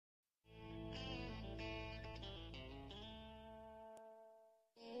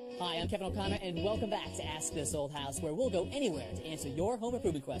Hi, I'm Kevin O'Connor, and welcome back to Ask This Old House, where we'll go anywhere to answer your home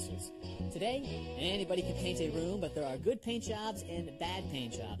improvement questions. Today, anybody can paint a room, but there are good paint jobs and bad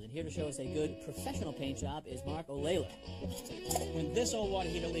paint jobs. And here to show us a good professional paint job is Mark O'Layler. When this old water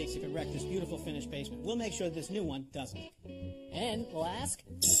heater leaks, it can wreck this beautiful finished basement. We'll make sure this new one doesn't. And we'll ask,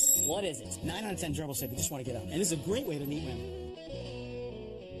 what is it? 9 out of 10 gerbil said they just want to get out. And this is a great way to meet women.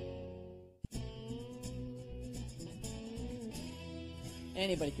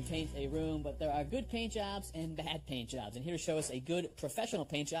 Anybody can paint a room, but there are good paint jobs and bad paint jobs. And here to show us a good professional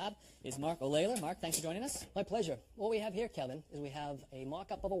paint job is Mark O'Layler. Mark, thanks for joining us. My pleasure. What we have here, Kevin, is we have a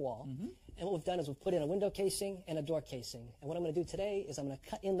mock-up of a wall. And what we've done is we've put in a window casing and a door casing. And what I'm going to do today is I'm going to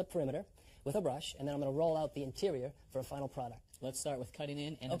cut in the perimeter with a brush, and then I'm going to roll out the interior for a final product. Let's start with cutting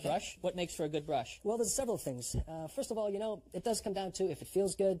in and a brush. What makes for a good brush? Well, there's several things. First of all, you know, it does come down to if it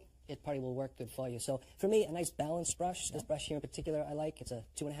feels good, it probably will work good for you. So for me, a nice balanced brush. This brush here in particular I like. It's a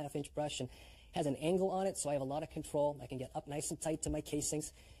 2.5-inch brush and has an angle on it, so I have a lot of control. I can get up nice and tight to my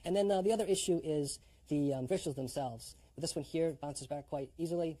casings. And then the other issue is the bristles themselves. This one here bounces back quite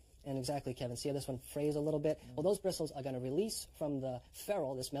easily. And exactly, Kevin, see how this one frays a little bit? Well, those bristles are going to release from the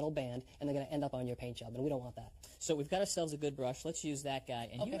ferrule, this metal band, and they're going to end up on your paint job, and we don't want that. So we've got ourselves a good brush. Let's use that guy.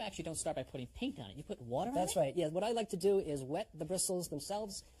 And you actually don't start by putting paint on it. You put water on it? That's right. Yeah, what I like to do is wet the bristles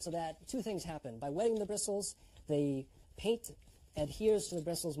themselves so that two things happen. By wetting the bristles, the paint adheres to the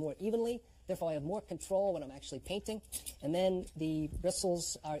bristles more evenly. Therefore, I have more control when I'm actually painting. And then the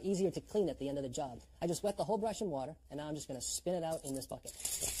bristles are easier to clean at the end of the job. I just wet the whole brush in water, and now I'm just going to spin it out in this bucket.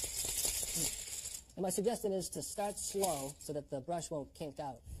 And my suggestion is to start slow so that the brush won't kink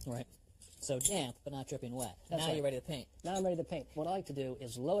out. Right. So damp, but not dripping wet. That's now right. you're ready to paint. Now I'm ready to paint. What I like to do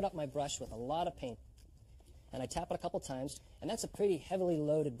is load up my brush with a lot of paint. And I tap it a couple times, and that's a pretty heavily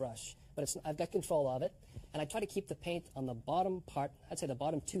loaded brush. But I've got control of it. And I try to keep the paint on the bottom part, I'd say the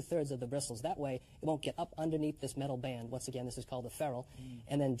bottom 2/3 of the bristles. That way, it won't get up underneath this metal band. Once again, this is called the ferrule.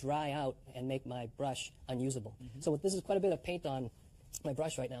 And then dry out and make my brush unusable. So this is quite a bit of paint on my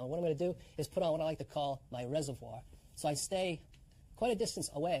brush right now. And what I'm going to do is put on what I like to call my reservoir. So I stay quite a distance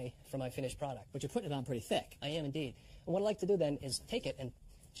away from my finished product. But you're putting it on pretty thick. I am indeed. And what I like to do then is take it and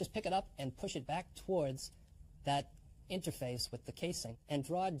just pick it up and push it back towards that interface with the casing and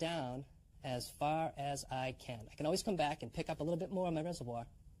draw down as far as I can. I can always come back and pick up a little bit more on my reservoir.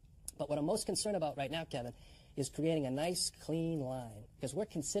 But what I'm most concerned about right now, Kevin, is creating a nice clean line, because we're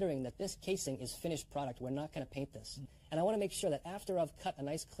considering that this casing is finished product. We're not going to paint this. And I want to make sure that after I've cut a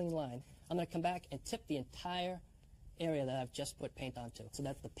nice clean line, I'm going to come back and tip the entire area that I've just put paint onto, so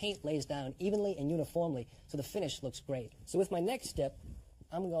that the paint lays down evenly and uniformly, so the finish looks great. So with my next step,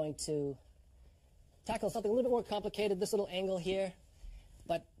 I'm going to tackle something a little bit more complicated, this little angle here,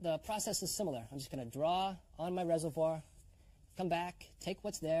 but the process is similar. I'm just going to draw on my reservoir, come back, take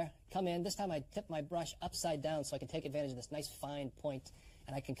what's there, come in. This time I tip my brush upside down so I can take advantage of this nice fine point,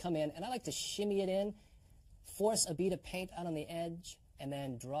 and I can come in, and I like to shimmy it in, force a bead of paint out on the edge, and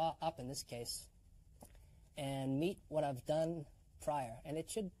then draw up in this case, and meet what I've done prior, and it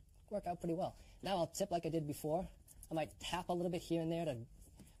should work out pretty well. Now I'll tip like I did before. I might tap a little bit here and there to,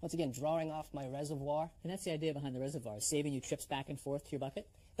 once again, drawing off my reservoir. And that's the idea behind the reservoir, saving you trips back and forth to your bucket?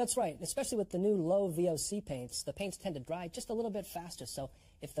 That's right, especially with the new low VOC paints. The paints tend to dry just a little bit faster, so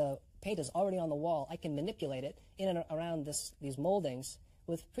if the paint is already on the wall, I can manipulate it in and around these moldings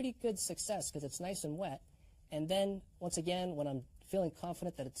with pretty good success because it's nice and wet. And then, once again, when I'm feeling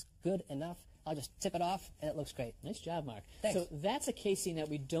confident that it's good enough, I'll just tip it off, and it looks great. Nice job, Mark. Thanks. So that's a casing that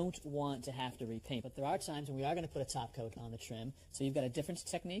we don't want to have to repaint, but there are times when we are going to put a top coat on the trim. So you've got a different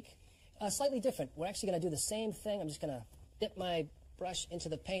technique? Slightly different. We're actually going to do the same thing. I'm just going to dip my brush into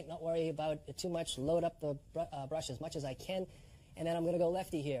the paint, not worry about it too much, load up the brush as much as I can, and then I'm going to go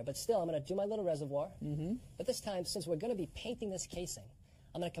lefty here. But still, I'm going to do my little reservoir. But this time, since we're going to be painting this casing,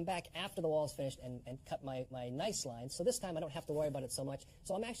 I'm going to come back after the wall is finished and cut my nice line. So this time I don't have to worry about it so much.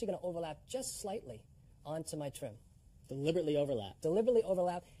 So I'm actually going to overlap just slightly onto my trim. Deliberately overlap. Deliberately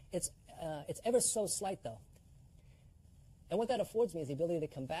overlap. It's ever so slight, though. And what that affords me is the ability to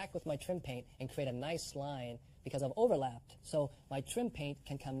come back with my trim paint and create a nice line because I've overlapped. So my trim paint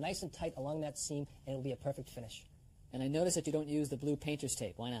can come nice and tight along that seam, and it'll be a perfect finish. And I notice that you don't use the blue painter's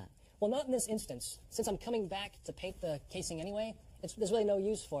tape. Why not? Well, not in this instance. Since I'm coming back to paint the casing anyway, there's really no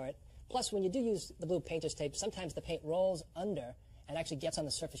use for it. Plus, when you do use the blue painter's tape, sometimes the paint rolls under and actually gets on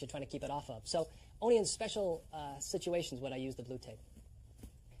the surface you're trying to keep it off of. So only in special situations would I use the blue tape.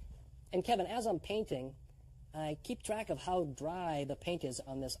 And Kevin, as I'm painting, I keep track of how dry the paint is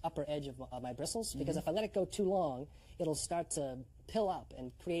on this upper edge of my bristles, because if I let it go too long, it'll start to pill up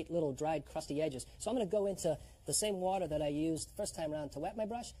and create little dried, crusty edges. So I'm going to go into the same water that I used the first time around to wet my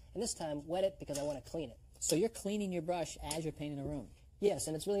brush, and this time wet it because I want to clean it. So you're cleaning your brush as you're painting a room? Yes,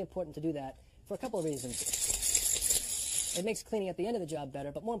 and it's really important to do that for a couple of reasons. It makes cleaning at the end of the job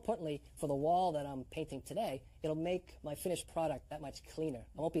better, but more importantly, for the wall that I'm painting today, it'll make my finished product that much cleaner.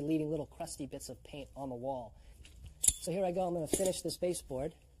 I won't be leaving little crusty bits of paint on the wall. So here I go. I'm going to finish this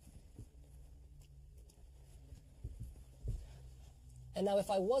baseboard. And now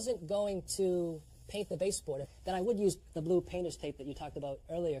if I wasn't going to paint the baseboard, then I would use the blue painter's tape that you talked about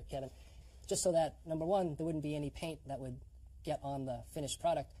earlier, Kevin, just so that, number one, there wouldn't be any paint that would get on the finished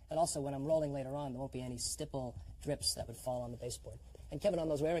product, and also when I'm rolling later on, there won't be any stipple drips that would fall on the baseboard. And Kevin, on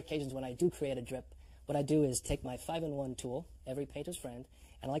those rare occasions when I do create a drip, what I do is take my 5-in-1 tool, every painter's friend,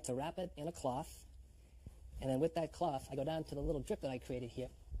 and I like to wrap it in a cloth, and then with that cloth, I go down to the little drip that I created here.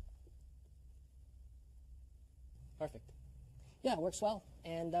 Perfect. Yeah, it works well,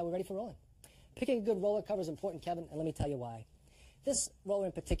 and we're ready for rolling. Picking a good roller cover is important, Kevin, and let me tell you why. This roller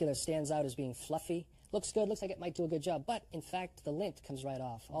in particular stands out as being fluffy. Looks good, looks like it might do a good job, but in fact, the lint comes right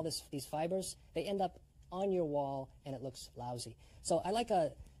off. All these fibers, they end up on your wall, and it looks lousy. So I like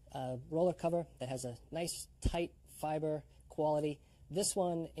a roller cover that has a nice, tight fiber quality. This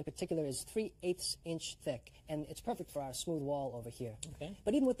one in particular is 3/8 inch thick, and it's perfect for our smooth wall over here. Okay.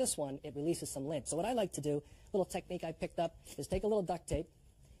 But even with this one, it releases some lint. So what I like to do, a little technique I picked up, is take a little duct tape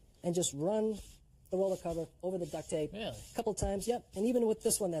and just run the roller cover over the duct tape. Really? A couple times, yep. And even with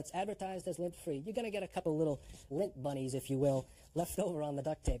this one that's advertised as lint-free, you're going to get a couple little lint bunnies, if you will, left over on the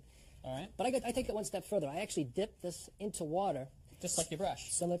duct tape. All right. But I take it one step further. I actually dip this into water. Just like your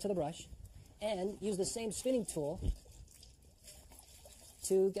brush. Similar to the brush. And use the same spinning tool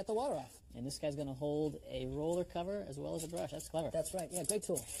to get the water off. And this guy's going to hold a roller cover as well as a brush. That's clever. That's right. Yeah, great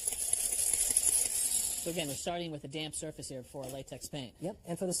tool. So again, we're starting with a damp surface here for our latex paint. Yep,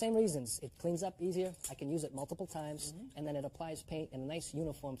 and for the same reasons. It cleans up easier. I can use it multiple times, and then it applies paint in a nice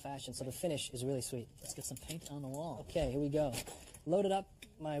uniform fashion, so the finish is really sweet. Let's get some paint on the wall. Okay, here we go. Loaded up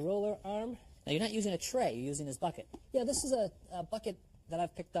my roller arm. Now, you're not using a tray. You're using this bucket. Yeah, this is a bucket that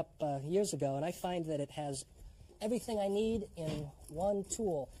I've picked up years ago, and I find that it has everything I need in one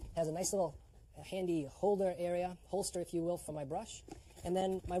tool. It has a nice little handy holder area, holster, if you will, for my brush. And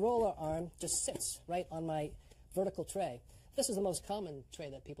then my roller arm just sits right on my vertical tray. This is the most common tray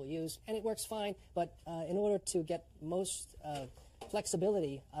that people use, and it works fine, but in order to get most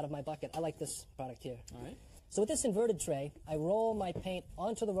flexibility out of my bucket, I like this product here. All right. So with this inverted tray, I roll my paint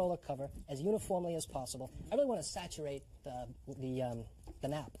onto the roller cover as uniformly as possible. I really want to saturate the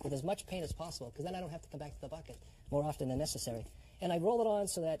nap with as much paint as possible, because then I don't have to come back to the bucket more often than necessary. And I roll it on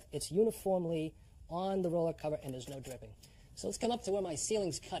so that it's uniformly on the roller cover and there's no dripping. So let's come up to where my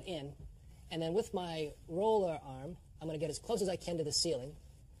ceiling's cut in, and then with my roller arm, I'm going to get as close as I can to the ceiling,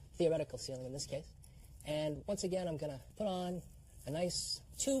 theoretical ceiling in this case. And once again, I'm going to put on a nice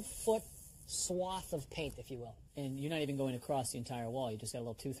 2-foot swath of paint, if you will. And you're not even going across the entire wall. You just got a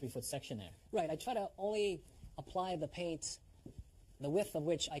little 2-3 foot section there. Right. I try to only apply the paint the width of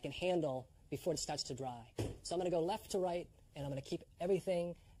which I can handle before it starts to dry. So I'm going to go left to right, and I'm going to keep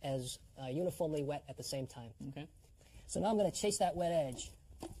everything as uniformly wet at the same time. Okay. So now I'm going to chase that wet edge,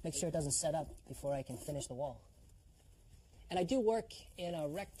 make sure it doesn't set up before I can finish the wall. And I do work in a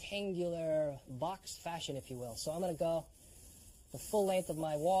rectangular box fashion, if you will. So I'm going to go the full length of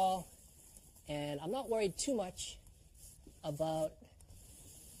my wall, and I'm not worried too much about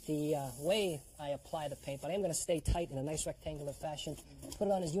the way I apply the paint, but I am going to stay tight in a nice rectangular fashion, put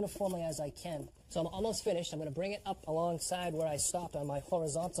it on as uniformly as I can. So I'm almost finished. I'm going to bring it up alongside where I stopped on my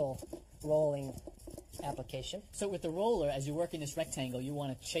horizontal rolling application. So with the roller, as you're working this rectangle, you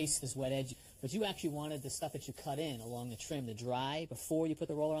want to chase this wet edge, but you actually wanted the stuff that you cut in along the trim to dry before you put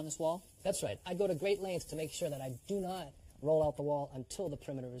the roller on this wall? That's right. I go to great lengths to make sure that I do not roll out the wall until the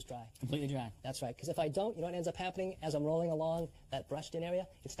perimeter is dry. Completely dry. That's right, because if I don't, you know what ends up happening as I'm rolling along that brushed-in area?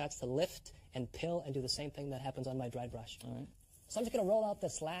 It starts to lift and pill and do the same thing that happens on my dried brush. All right. So I'm just going to roll out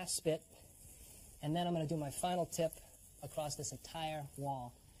this last bit, and then I'm going to do my final tip across this entire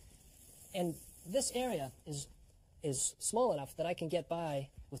wall. And this area is small enough that I can get by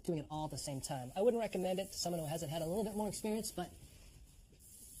with doing it all at the same time. I wouldn't recommend it to someone who hasn't had a little bit more experience, but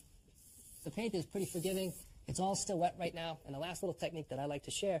the paint is pretty forgiving. It's all still wet right now, and the last little technique that I like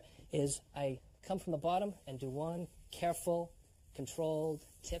to share is I come from the bottom and do one careful, controlled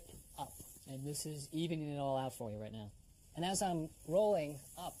tip up. And this is evening it all out for you right now. And as I'm rolling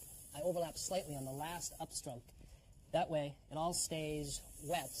up, I overlap slightly on the last upstroke. That way, it all stays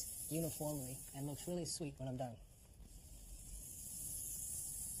wet uniformly and looks really sweet when I'm done.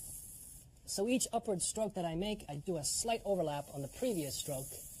 So each upward stroke that I make, I do a slight overlap on the previous stroke.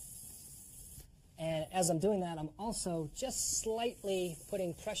 And as I'm doing that, I'm also just slightly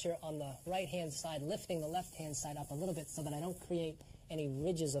putting pressure on the right-hand side, lifting the left-hand side up a little bit so that I don't create any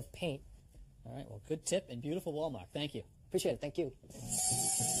ridges of paint. All right, well, good tip and beautiful wall mark. Thank you. Appreciate it. Thank you.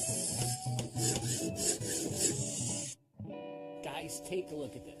 Guys, take a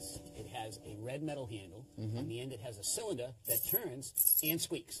look at this. It has a red metal handle. On the end, it has a cylinder that turns and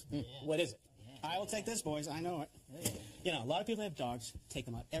squeaks. What is it? I will take this, boys. I know it. You know, a lot of people have dogs. Take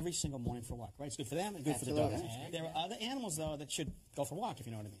them out every single morning for a walk, right? It's good for them and good for the dogs. There are other animals, though, that should go for a walk, if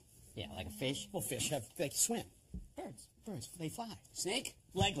you know what I mean. Yeah, like a fish. Well, fish, they swim. Birds, they fly. Snake?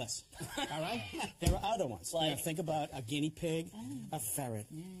 Legless. All right? There are other ones. Like, think about a guinea pig, a ferret,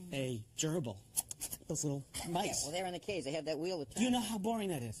 a gerbil. Those little mice. Yeah, well, they're in the cage. They have that wheel that Do you know how boring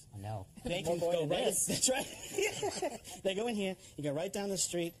that is? I know. They can go right. That's right. They go in here. You go right down the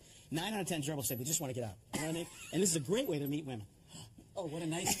street. 9 out of 10 gerbils say they just want to get out. You know what I mean? And this is a great way to meet women. Oh, what a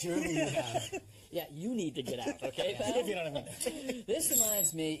nice gerbil you have. Yeah, you need to get out, okay, pal? If you know what I mean. This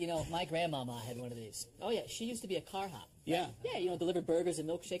reminds me, you know, my grandmama had one of these. Oh, yeah, she used to be a car hop. Yeah. Yeah, you know, delivered burgers and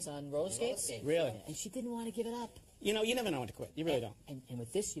milkshakes on roller skates. Really? Yeah, and she didn't want to give it up. You know, you never know when to quit. You really don't. And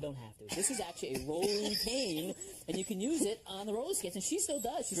with this, you don't have to. This is actually a rolling cane, and you can use it on the roller skates, and she still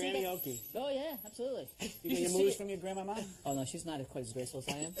does. She's Granny Okie. Oh, yeah, absolutely. You get your moves from your grandmama? Oh, no, she's not quite as graceful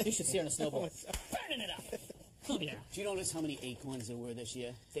as I am. You should see her on a snowboard. Burning it up. Oh, yeah. Do you notice how many acorns there were this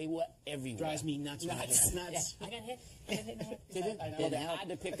year? They were everywhere. Drives me nuts. Nuts. Yeah, I got hit. Did it? I know. Well, they're hard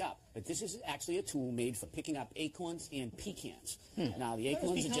to pick up. But this is actually a tool made for picking up acorns and pecans. Now, the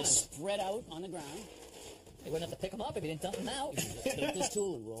acorns are just spread out on the ground. You wouldn't have to pick them up if you didn't dump them out. You just take this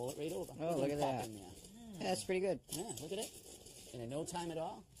tool and roll it right over. Oh, look at Pop that. in there. Yeah, that's pretty good. Yeah, look at it. And in no time at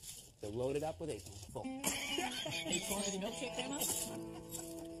all, they're loaded up with acorns. Full. Acorn with your milkshake, Grandma?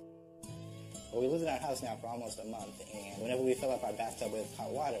 Well, we lived in our house now for almost a month, and whenever we fill up our bathtub with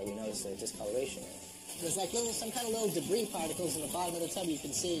hot water, we notice a discoloration in it. There's like some kind of little debris particles in the bottom of the tub you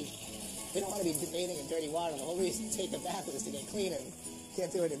can see. We don't want to be bathing in dirty water. The whole reason to take a bath is to get clean, and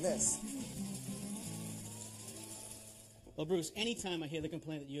can't do it in this. Well, Bruce, anytime I hear the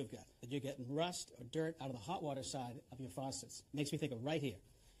complaint that you've got, that you're getting rust or dirt out of the hot water side of your faucets, it makes me think of right here.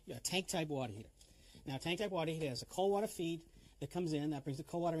 You got a tank-type water heater. Now, a tank-type water heater has a cold water feed that comes in, that brings the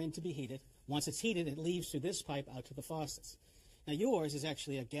cold water in to be heated. Once it's heated, it leaves through this pipe out to the faucets. Now, yours is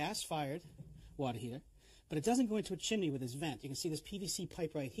actually a gas-fired water heater, but it doesn't go into a chimney with this vent. You can see this PVC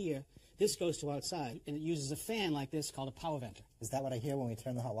pipe right here. This goes to outside, and it uses a fan like this called a power venter. Is that what I hear when we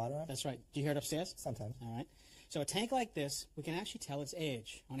turn the hot water on? That's right. Do you hear it upstairs? Sometimes. All right. So a tank like this, we can actually tell its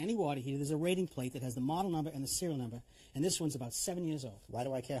age. On any water heater, there's a rating plate that has the model number and the serial number, and this one's about 7 years old. Why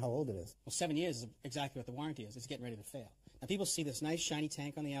do I care how old it is? Well, 7 years is exactly what the warranty is. It's getting ready to fail. Now, people see this nice shiny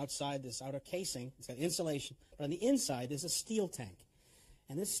tank on the outside, this outer casing. It's got insulation. But on the inside, there's a steel tank.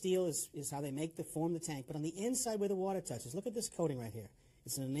 And this steel is how they form the tank. But on the inside where the water touches, look at this coating right here.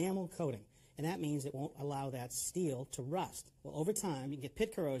 It's an enamel coating. And that means it won't allow that steel to rust. Well, over time, you can get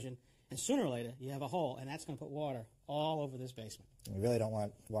pit corrosion, and sooner or later, you have a hole, and that's going to put water all over this basement. I really don't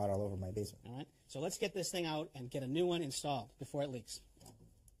want water all over my basement. All right? So let's get this thing out and get a new one installed before it leaks.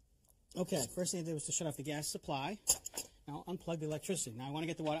 Okay, first thing to do is to shut off the gas supply. Now, unplug the electricity. Now, I want to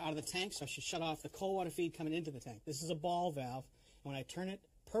get the water out of the tank, so I should shut off the cold water feed coming into the tank. This is a ball valve. When I turn it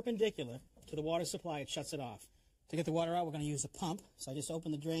perpendicular to the water supply, it shuts it off. To get the water out, we're going to use a pump. So I just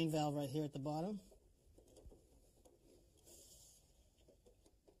open the drain valve right here at the bottom.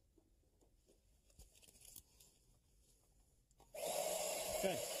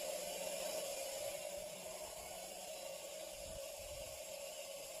 Good.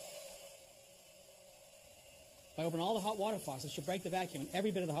 If I open all the hot water faucets, it should break the vacuum, and every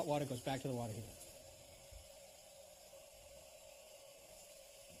bit of the hot water goes back to the water heater.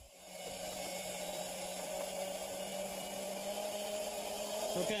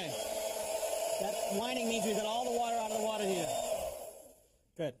 Okay. That lining means we've got all the water out of the water heater.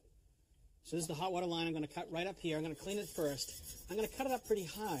 Good. So this is the hot water line I'm going to cut right up here. I'm going to clean it first. I'm going to cut it up pretty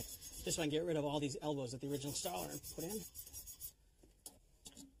high, just so I can get rid of all these elbows that the original installer put in.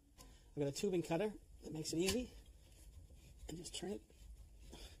 I've got a tubing cutter that makes it easy. And just turn it.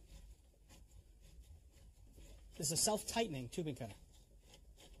 This is a self-tightening tubing cutter.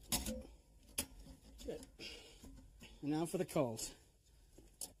 Good. And now for the cold.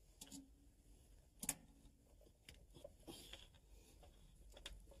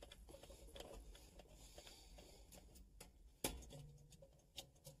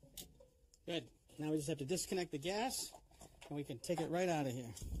 Good. Now we just have to disconnect the gas, and we can take it right out of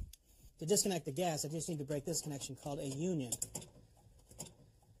here. To disconnect the gas, I just need to break this connection called a union.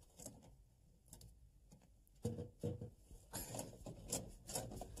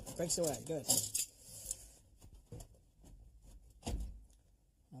 Breaks away, good.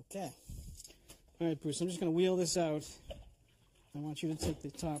 Okay. All right, Bruce, I'm just going to wheel this out. I want you to take the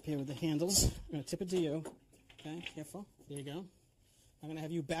top here with the handles. I'm going to tip it to you. Okay, careful. There you go. I'm going to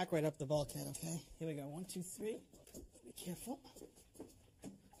have you back right up the bulkhead, okay? Here we go. 1, 2, 3. Be careful.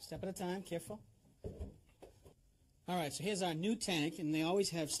 Step at a time, careful. All right, so here's our new tank, and they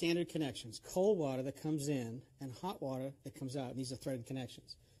always have standard connections. Cold water that comes in and hot water that comes out. These are threaded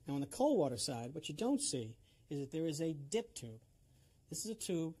connections. Now, on the cold water side, what you don't see is that there is a dip tube. This is a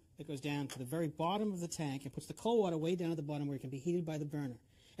tube that goes down to the very bottom of the tank and puts the cold water way down at the bottom where it can be heated by the burner.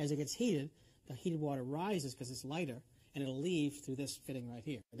 As it gets heated, the heated water rises because it's lighter, and it'll leave through this fitting right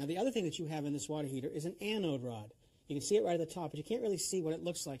here. Now, the other thing that you have in this water heater is an anode rod. You can see it right at the top, but you can't really see what it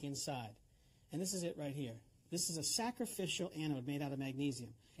looks like inside. And this is it right here. This is a sacrificial anode made out of magnesium.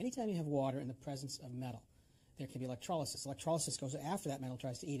 Anytime you have water in the presence of metal, there can be electrolysis. Electrolysis goes after that metal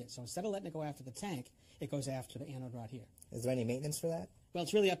tries to eat it. So instead of letting it go after the tank, it goes after the anode rod here. Is there any maintenance for that? Well,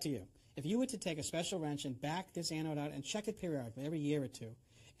 it's really up to you. If you were to take a special wrench and back this anode out and check it periodically, every year or two,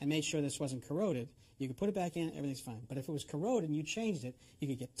 and make sure this wasn't corroded, you could put it back in, everything's fine. But if it was corroded and you changed it, you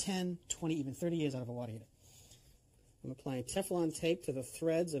could get 10, 20, even 30 years out of a water heater. I'm applying Teflon tape to the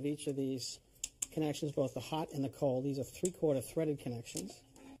threads of each of these connections, both the hot and the cold. These are 3/4 threaded connections.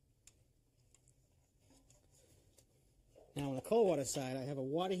 Now on the cold water side, I have a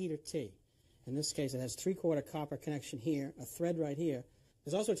water heater T. In this case, it has 3/4 copper connection here, a thread right here.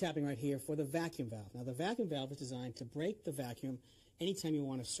 There's also a tapping right here for the vacuum valve. Now the vacuum valve is designed to break the vacuum anytime you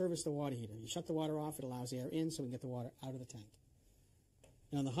want to service the water heater. You shut the water off, it allows air in so we can get the water out of the tank.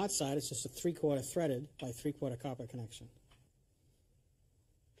 And on the hot side, it's just a 3/4 threaded by 3/4 copper connection.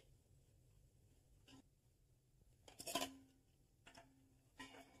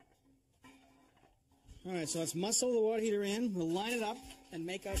 All right, so let's muscle the water heater in. We'll line it up and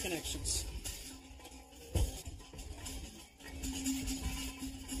make our connections.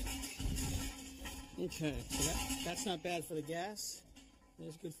 Okay, so that's not bad for the gas.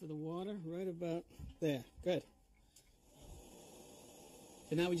 That's good for the water, right about there. Good.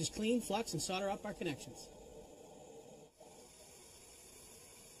 So now we just clean, flux, and solder up our connections.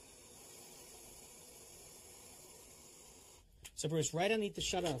 So Bruce, right underneath the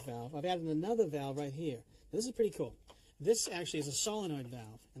shutoff valve, I've added another valve right here. Now, this is pretty cool. This actually is a solenoid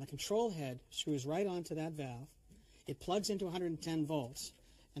valve, and the control head screws right onto that valve. It plugs into 110 volts,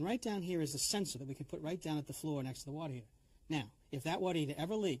 and right down here is a sensor that we can put right down at the floor next to the water heater. Now, if that water heater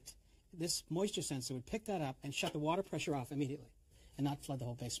ever leaked, this moisture sensor would pick that up and shut the water pressure off immediately and not flood the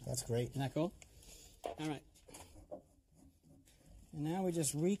whole basement. That's great. Isn't that cool? All right. And now we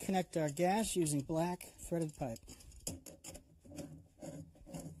just reconnect our gas using black threaded pipe.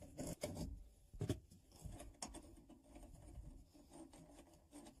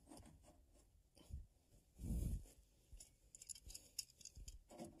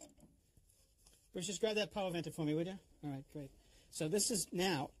 Bruce, just grab that power venter for me, would you? All right, great. So this is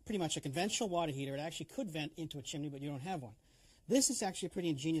now pretty much a conventional water heater. It actually could vent into a chimney, but you don't have one. This is actually a pretty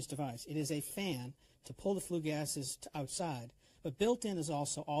ingenious device. It is a fan to pull the flue gases to outside, but built in is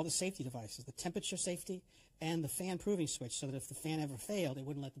also all the safety devices, the temperature safety and the fan proving switch, so that if the fan ever failed, it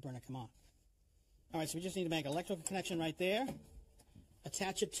wouldn't let the burner come on. All right, so we just need to make an electrical connection right there,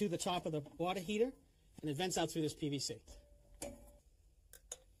 attach it to the top of the water heater, and it vents out through this PVC.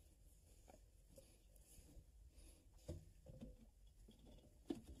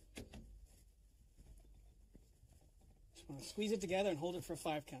 Squeeze it together and hold it for a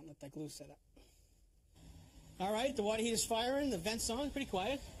 5 count. Let that glue set up. All right, the water heater's firing. The vent's on. Pretty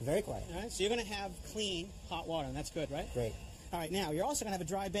quiet. Very quiet. All right, so you're going to have clean, hot water, and that's good, right? Great. All right, now you're also going to have a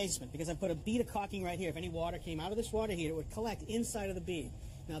dry basement because I've put a bead of caulking right here. If any water came out of this water heater, it would collect inside of the bead.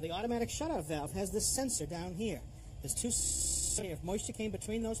 Now, the automatic shutoff valve has this sensor down here. There's two. If moisture came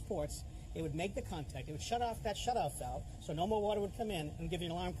between those ports, it would make the contact. It would shut off that shutoff valve, so no more water would come in and give you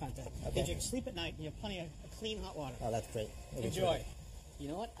an alarm contact. Okay. Then you can sleep at night and you have plenty of clean, hot water. Oh, that's great. Enjoy. You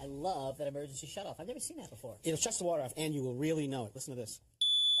know what? I love that emergency shutoff. I've never seen that before. It'll shut the water off, and you will really know it. Listen to this.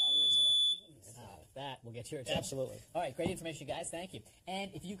 That will get your attention. Absolutely. All right, great information, guys. Thank you.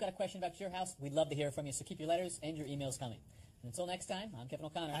 And if you've got a question about your house, we'd love to hear from you, so keep your letters and your emails coming. And until next time, I'm Kevin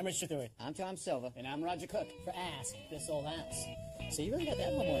O'Connor. I'm Richard Dewey. I'm Tom Silva. And I'm Roger Cook. For Ask This Old House. So you really got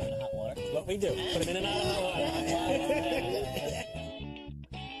that homeowner in the hot water. What we do. Put them in and out of the water.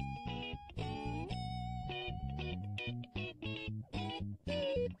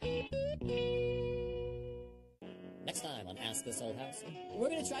 Ask This Old House. We're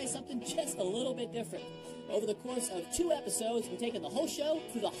going to try something just a little bit different. Over the course of 2 episodes, we're taking the whole show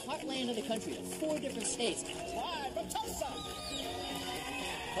through the heartland of the country to 4 different states. Live from Tulsa.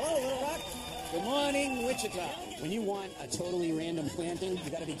 Hello, Little Rock. Good morning, Wichita. When you want a totally random planting, you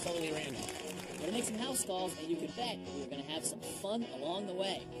got to be totally random. We're going to make some house calls, and you can bet we're going to have some fun along the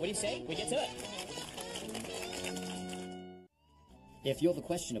way. What do you say? We get to it. If you have a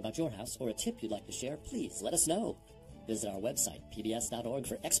question about your house or a tip you'd like to share, please let us know. Visit our website, pbs.org,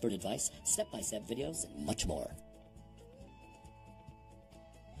 for expert advice, step-by-step videos, and much more.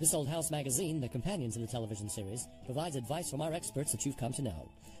 This Old House magazine, the companion to the television series, provides advice from our experts that you've come to know.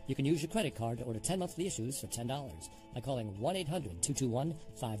 You can use your credit card to order 10 monthly issues for $10 by calling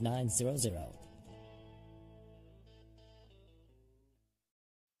 1-800-221-5900.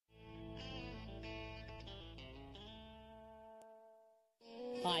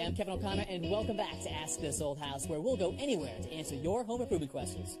 Hi, I'm Kevin O'Connor, and welcome back to Ask This Old House, where we'll go anywhere to answer your home improvement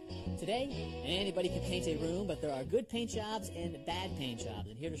questions. Today, anybody can paint a room, but there are good paint jobs and bad paint jobs.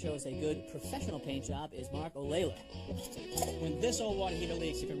 And here to show us a good professional paint job is Mark O'Leary. When this old water heater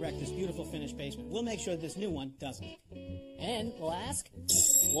leaks, it can wreck this beautiful finished basement. We'll make sure this new one doesn't. And we'll ask,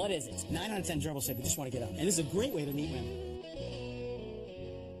 what is it? 9 out of 10 gerbils say they just want to get out. And this is a great way to meet women.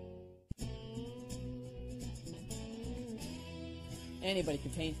 Anybody can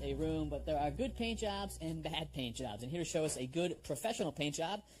paint a room, but there are good paint jobs and bad paint jobs. And here to show us a good professional paint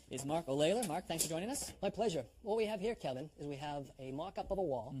job is Mark O'Leary. Mark, thanks for joining us. My pleasure. What we have here, Kevin, is we have a mock-up of a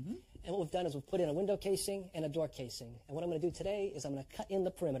wall. And what we've done is we've put in a window casing and a door casing. And what I'm going to do today is I'm going to cut in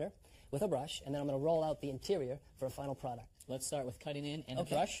the perimeter with a brush, and then I'm going to roll out the interior for a final product. Let's start with cutting in and a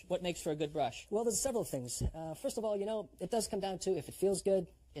brush. What makes for a good brush? Well, there's several things. First of all, you know, it does come down to if it feels good,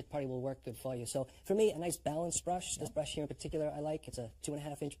 it probably will work good for you. So for me, a nice balanced brush. This brush here in particular I like. It's a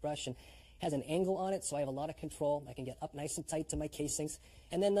 2.5-inch brush and has an angle on it, so I have a lot of control. I can get up nice and tight to my casings.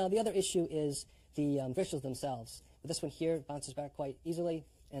 And then the other issue is the bristles themselves. But this one here bounces back quite easily.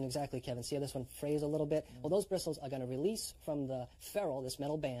 And exactly, Kevin, see how this one frays a little bit? Well, those bristles are going to release from the ferrule, this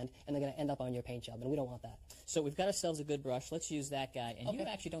metal band, and they're going to end up on your paint job, and we don't want that. So we've got ourselves a good brush. Let's use that guy. And you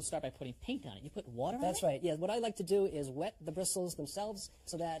actually don't start by putting paint on it. You put water on it? That's right. Yeah, what I like to do is wet the bristles themselves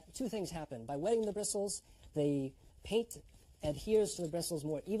so that 2 things happen. By wetting the bristles, the paint adheres to the bristles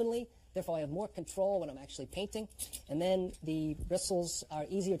more evenly. Therefore, I have more control when I'm actually painting. And then the bristles are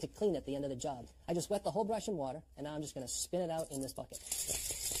easier to clean at the end of the job. I just wet the whole brush in water, and now I'm just going to spin it out in this bucket.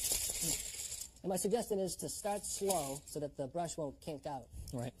 And my suggestion is to start slow so that the brush won't kink out.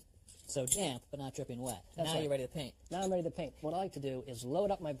 Right. So damp, but not dripping wet. That's now right. you're ready to paint. Now I'm ready to paint. What I like to do is load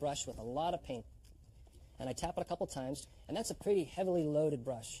up my brush with a lot of paint. And I tap it a couple times, and that's a pretty heavily loaded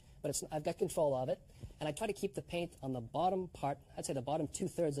brush. But I've got control of it. And I try to keep the paint on the bottom part, I'd say the bottom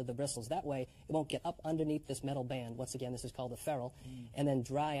 2/3 of the bristles. That way, it won't get up underneath this metal band. Once again, this is called the ferrule. And then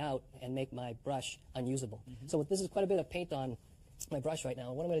dry out and make my brush unusable. So this is quite a bit of paint on my brush right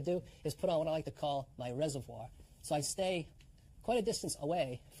now. What I'm going to do is put on what I like to call my reservoir. So I stay quite a distance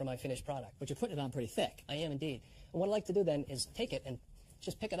away from my finished product. But you're putting it on pretty thick. I am indeed. And what I like to do then is take it and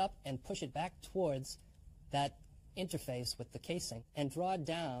just pick it up and push it back towards that interface with the casing and draw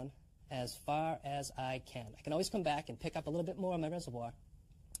down as far as I can. I can always come back and pick up a little bit more on my reservoir.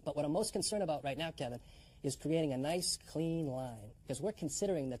 But what I'm most concerned about right now, Kevin, is creating a nice clean line, because we're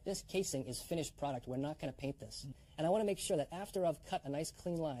considering that this casing is finished product. We're not going to paint this. And I want to make sure that after I've cut a nice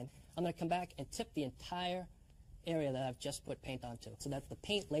clean line, I'm going to come back and tip the entire area that I've just put paint onto so that the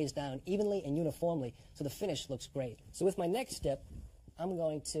paint lays down evenly and uniformly so the finish looks great. So with my next step, I'm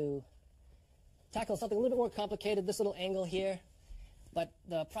going to tackle something a little bit more complicated, this little angle here, but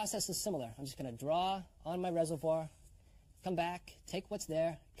the process is similar. I'm just going to draw on my reservoir, come back, take what's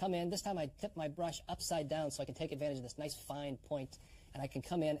there, come in. This time I tip my brush upside down so I can take advantage of this nice fine point, and I can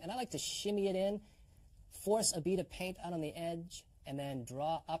come in, and I like to shimmy it in, force a bead of paint out on the edge, and then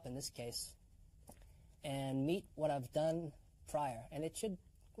draw up in this case, and meet what I've done prior, and it should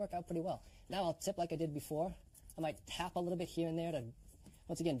work out pretty well. Now I'll tip like I did before. I might tap a little bit here and there to,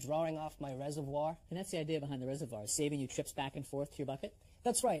 once again, drawing off my reservoir. And that's the idea behind the reservoir, saving you trips back and forth to your bucket?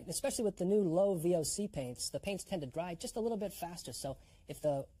 That's right, especially with the new low VOC paints. The paints tend to dry just a little bit faster, so if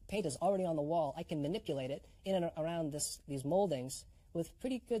the paint is already on the wall, I can manipulate it in and around these moldings with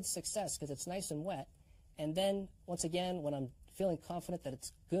pretty good success because it's nice and wet. And then, once again, when I'm feeling confident that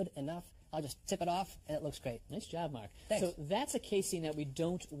it's good enough, I'll just tip it off, and it looks great. Nice job, Mark. Thanks. So that's a casing that we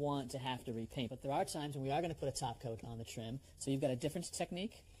don't want to have to repaint, but there are times when we are going to put a top coat on the trim. So you've got a different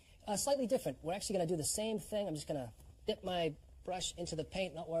technique? Slightly different. We're actually going to do the same thing. I'm just going to dip my brush into the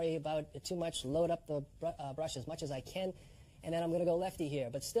paint, not worry about it too much, load up the brush as much as I can, and then I'm going to go lefty here.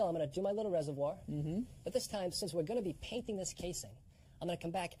 But still, I'm going to do my little reservoir. But this time, since we're going to be painting this casing, I'm going to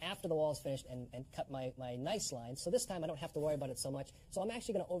come back after the wall is finished and cut my nice line. So this time, I don't have to worry about it so much. So I'm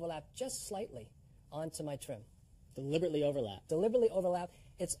actually going to overlap just slightly onto my trim. Deliberately overlap. Deliberately overlap.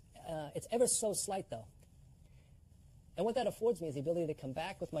 It's ever so slight, though. And what that affords me is the ability to come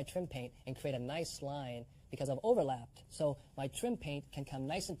back with my trim paint and create a nice line because I've overlapped. So my trim paint can come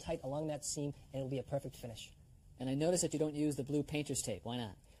nice and tight along that seam, and it'll be a perfect finish. And I notice that you don't use the blue painter's tape. Why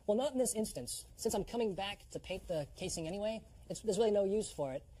not? Well, not in this instance. Since I'm coming back to paint the casing anyway, there's really no use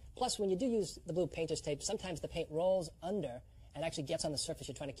for it. Plus, when you do use the blue painter's tape, sometimes the paint rolls under and actually gets on the surface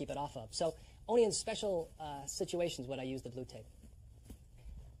you're trying to keep it off of. So only in special situations would I use the blue tape.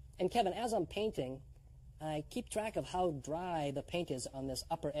 And Kevin, as I'm painting, I keep track of how dry the paint is on this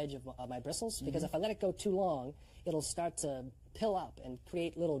upper edge of my bristles, because if I let it go too long, it'll start to pill up and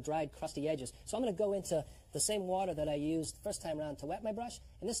create little dried, crusty edges. So I'm going to go into the same water that I used first time around to wet my brush,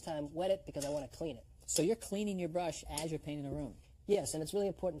 and this time wet it because I want to clean it. So you're cleaning your brush as you're painting a room? Yes, and it's really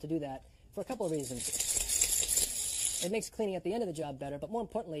important to do that for a couple of reasons. It makes cleaning at the end of the job better, but more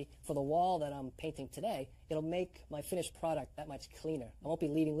importantly, for the wall that I'm painting today, it'll make my finished product that much cleaner. I won't be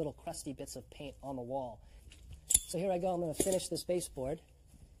leaving little crusty bits of paint on the wall. So here I go. I'm going to finish this baseboard.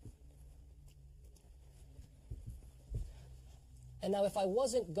 And now if I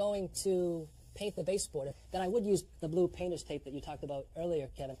wasn't going to paint the baseboard, then I would use the blue painter's tape that you talked about earlier,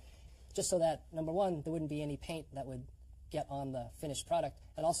 Kevin, just so that, number one, there wouldn't be any paint that would get on the finished product,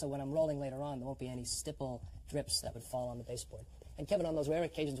 and also when I'm rolling later on, there won't be any stipple drips that would fall on the baseboard. And Kevin, on those rare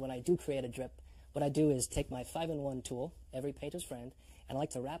occasions when I do create a drip, what I do is take my 5-in-1 tool, every painter's friend, and I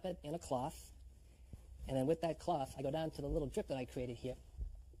like to wrap it in a cloth. And then with that cloth, I go down to the little drip that I created here.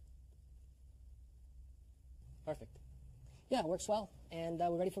 Perfect. Yeah, it works well, and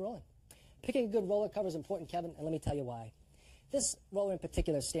we're ready for rolling. Picking a good roller cover is important, Kevin, and let me tell you why. This roller in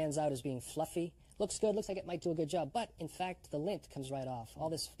particular stands out as being fluffy. Looks good, looks like it might do a good job, but in fact, the lint comes right off. All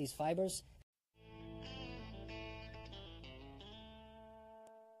these fibers.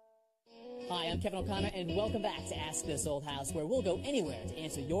 Hi, I'm Kevin O'Connor, and welcome back to Ask This Old House, where we'll go anywhere to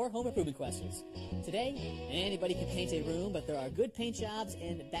answer your home improvement questions. Today, anybody can paint a room, but there are good paint jobs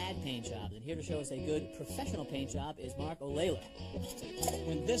and bad paint jobs. And here to show us a good professional paint job is Mark O'Layler.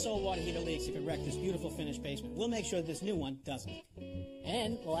 When this old water heater leaks, it can wreck this beautiful finished basement. We'll make sure this new one doesn't.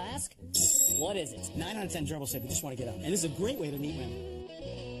 And we'll ask, what is it? 9 out of 10 gerbil said we just want to get out. And this is a great way to meet women.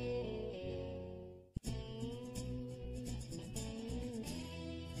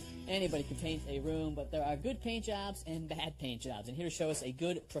 Anybody can paint a room, but there are good paint jobs and bad paint jobs. And here to show us a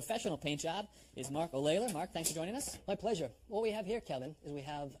good professional paint job is Mark O'Layler. Mark, thanks for joining us. My pleasure. What we have here, Kevin, is we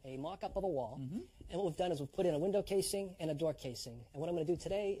have a mock-up of a wall. And what we've done is we've put in a window casing and a door casing. And what I'm going to do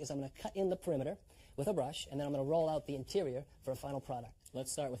today is I'm going to cut in the perimeter with a brush, and then I'm going to roll out the interior for a final product.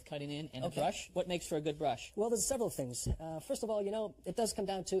 Let's start with cutting in and a brush. What makes for a good brush? Well, there's several things. First of all, you know, it does come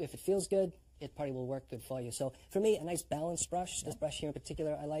down to if it feels good, it probably will work good for you. So for me, a nice balanced brush. This brush here in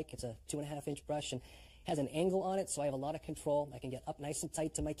particular I like. It's a 2.5-inch brush and has an angle on it, so I have a lot of control. I can get up nice and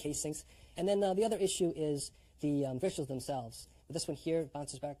tight to my casings. And then the other issue is the bristles themselves. This one here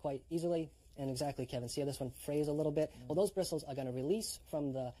bounces back quite easily. And exactly, Kevin, see how this one frays a little bit? Well, those bristles are going to release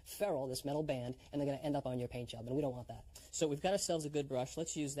from the ferrule, this metal band, and they're going to end up on your paint job, and we don't want that. So we've got ourselves a good brush.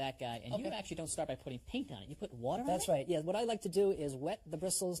 Let's use that guy. And you actually don't start by putting paint on it. You put water on it? That's right. Yeah, what I like to do is wet the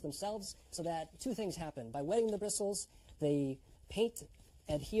bristles themselves so that two things happen. By wetting the bristles, the paint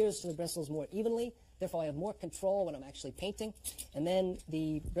adheres to the bristles more evenly. Therefore, I have more control when I'm actually painting. And then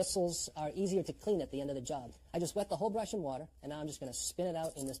the bristles are easier to clean at the end of the job. I just wet the whole brush in water, and now I'm just going to spin it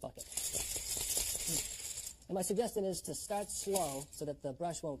out in this bucket. And my suggestion is to start slow so that the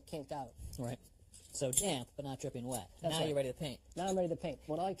brush won't kink out. Right. So damp, but not dripping wet. That's now right. you're ready to paint. Now I'm ready to paint.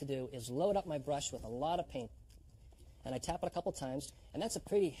 What I like to do is load up my brush with a lot of paint. And I tap it a couple times, and that's a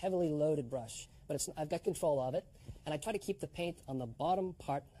pretty heavily loaded brush. But I've got control of it. And I try to keep the paint on the bottom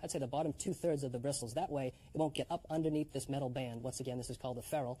part, I'd say the bottom 2/3 of the bristles. That way, it won't get up underneath this metal band. Once again, this is called the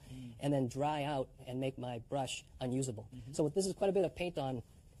ferrule. And then dry out and make my brush unusable. So this is quite a bit of paint on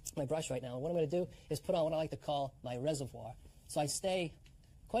my brush right now. And what I'm going to do is put on what I like to call my reservoir. So I stay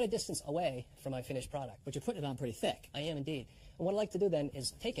quite a distance away from my finished product. But you're putting it on pretty thick. I am indeed. And what I like to do then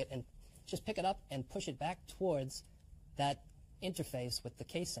is take it and just pick it up and push it back towards that interface with the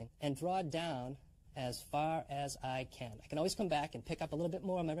casing and draw down as far as I can. I can always come back and pick up a little bit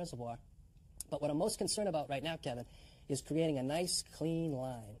more on my reservoir. But what I'm most concerned about right now, Kevin, is creating a nice clean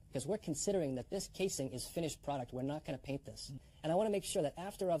line, because we're considering that this casing is finished product. We're not going to paint this. And I want to make sure that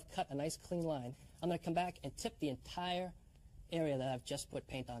after I've cut a nice clean line, I'm going to come back and tip the entire area that I've just put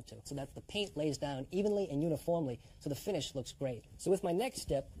paint onto, so that the paint lays down evenly and uniformly, so the finish looks great. So with my next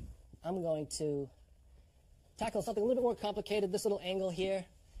dip, I'm going to tackle something a little bit more complicated, this little angle here,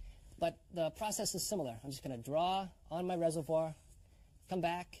 but the process is similar. I'm just going to draw on my reservoir, come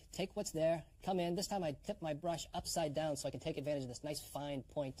back, take what's there, come in. This time I tip my brush upside down so I can take advantage of this nice fine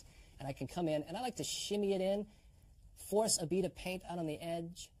point, and I can come in, and I like to shimmy it in, force a bead of paint out on the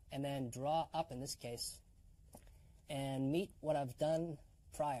edge, and then draw up in this case, and meet what I've done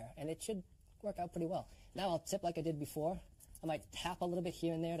prior, and it should work out pretty well. Now I'll tip like I did before. I might tap a little bit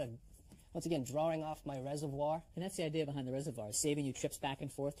here and there to, once again, drawing off my reservoir. And that's the idea behind the reservoir, saving you trips back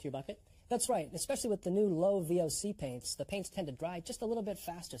and forth to your bucket? That's right, especially with the new low VOC paints. The paints tend to dry just a little bit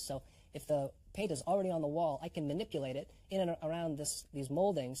faster, so if the paint is already on the wall, I can manipulate it in and around these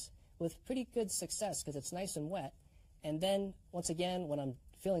moldings with pretty good success because it's nice and wet. And then, once again, when I'm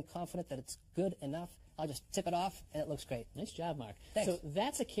feeling confident that it's good enough, I'll just tip it off, and it looks great. Nice job, Mark. Thanks. So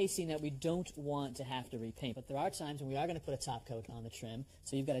that's a casing that we don't want to have to repaint, but there are times when we are going to put a top coat on the trim.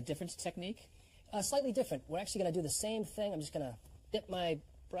 So you've got a different technique? Slightly different. We're actually going to do the same thing. I'm just going to dip my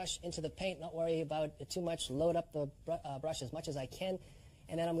brush into the paint, not worry about it too much, load up the brush as much as I can,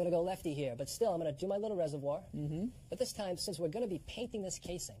 and then I'm going to go lefty here. But still, I'm going to do my little reservoir. But this time, since we're going to be painting this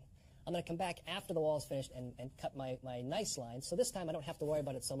casing, I'm going to come back after the wall is finished and cut my nice line. So this time I don't have to worry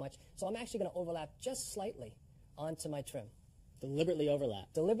about it so much. So I'm actually going to overlap just slightly onto my trim. Deliberately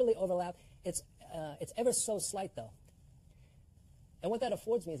overlap. Deliberately overlap. It's ever so slight, though. And what that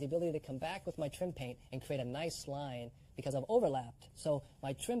affords me is the ability to come back with my trim paint and create a nice line because I've overlapped. So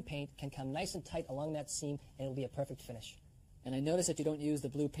my trim paint can come nice and tight along that seam, and it'll be a perfect finish. And I notice that you don't use the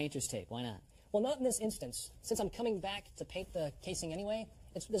blue painter's tape. Why not? Well, not in this instance. Since I'm coming back to paint the casing anyway,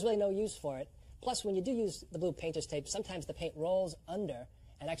 there's really no use for it. Plus, when you do use the blue painter's tape, sometimes the paint rolls under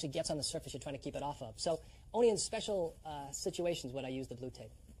and actually gets on the surface you're trying to keep it off of. So only in special situations would I use the blue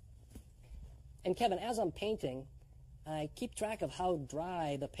tape. And Kevin, as I'm painting, I keep track of how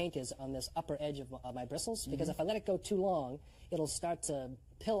dry the paint is on this upper edge of my bristles, because if I let it go too long, it'll start to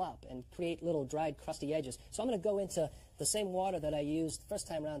pill up and create little dried, crusty edges. So I'm going to go into the same water that I used the first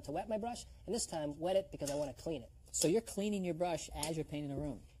time around to wet my brush, and this time wet it because I want to clean it. So you're cleaning your brush as you're painting a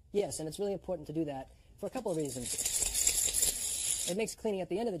room? Yes, and it's really important to do that for a couple of reasons. It makes cleaning at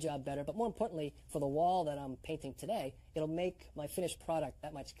the end of the job better, but more importantly, for the wall that I'm painting today, it'll make my finished product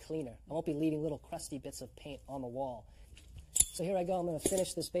that much cleaner. I won't be leaving little crusty bits of paint on the wall. So here I go. I'm going to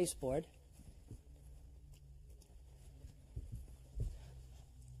finish this baseboard.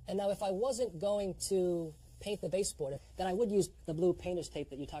 And now if I wasn't going to paint the baseboard, then I would use the blue painter's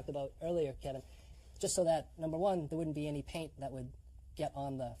tape that you talked about earlier, Kevin, just so that, number one, there wouldn't be any paint that would get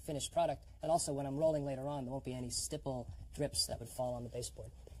on the finished product, and also when I'm rolling later on, there won't be any stipple drips that would fall on the baseboard.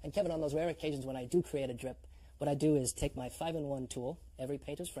 And Kevin, on those rare occasions when I do create a drip, what I do is take my 5-in-1 tool, every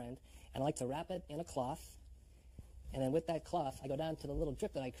painter's friend, and I like to wrap it in a cloth, and then with that cloth, I go down to the little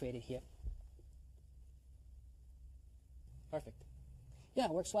drip that I created here. Perfect. Yeah,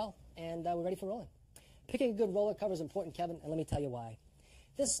 it works well, and we're ready for rolling. Picking a good roller cover is important, Kevin, and let me tell you why.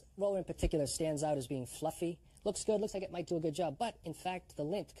 This roller in particular stands out as being fluffy. Looks good, looks like it might do a good job, but in fact, the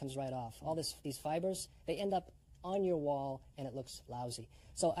lint comes right off. All these fibers, they end up on your wall, and it looks lousy.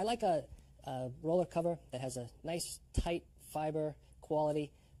 So I like a roller cover that has a nice, tight fiber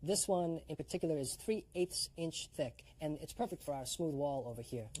quality. This one in particular is 3/8 inch thick, and it's perfect for our smooth wall over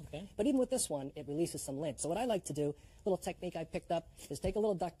here. Okay. But even with this one, it releases some lint. So what I like to do, a little technique I picked up, is take a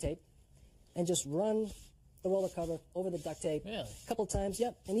little duct tape and just run the roller cover over the duct tape. Really? A couple times,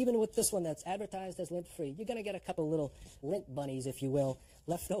 yep. And even with this one that's advertised as lint-free, you're going to get a couple little lint bunnies, if you will,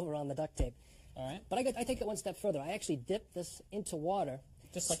 left over on the duct tape. All right. But I take it one step further. I actually dip this into water,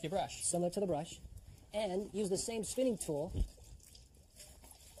 Just like your brush. similar to the brush, and use the same spinning tool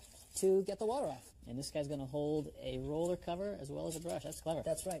to get the water off. And this guy's going to hold a roller cover as well as a brush. That's clever.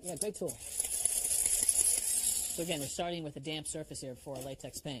 That's right. Yeah, great tool. So again, we're starting with a damp surface here for a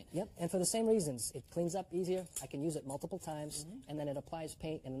latex paint. Yep, and for the same reasons. It cleans up easier. I can use it multiple times, and then it applies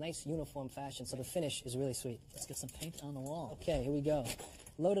paint in a nice uniform fashion, so the finish is really sweet. Let's get some paint on the wall. Okay, here we go.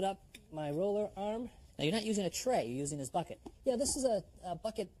 Loaded up my roller arm. Now, you're not using a tray. You're using this bucket. Yeah, this is a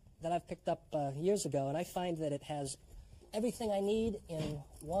bucket that I've picked up years ago, and I find that it has everything I need in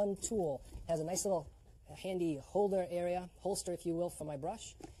one tool. It has a nice little handy holder area, holster, if you will, for my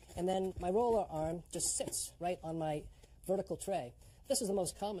brush. And then my roller arm just sits right on my vertical tray. This is the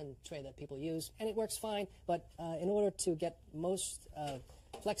most common tray that people use, and it works fine, but in order to get most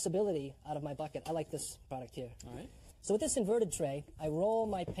flexibility out of my bucket, I like this product here. All right. So with this inverted tray, I roll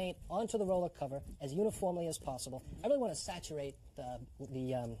my paint onto the roller cover as uniformly as possible. I really want to saturate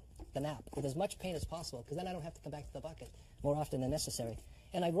the the nap with as much paint as possible, because then I don't have to come back to the bucket more often than necessary.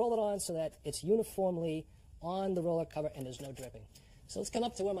 And I roll it on so that it's uniformly on the roller cover and there's no dripping. So let's come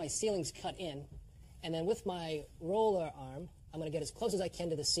up to where my ceiling's cut in, and then with my roller arm, I'm going to get as close as I can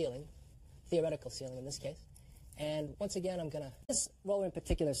to the ceiling, theoretical ceiling in this case. And once again, this roller in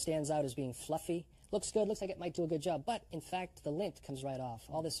particular stands out as being fluffy. Looks good, looks like it might do a good job, but in fact, the lint comes right off.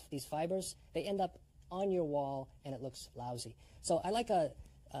 All these fibers, they end up on your wall, and it looks lousy. So I like a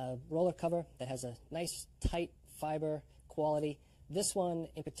roller cover that has a nice, tight fiber quality. This one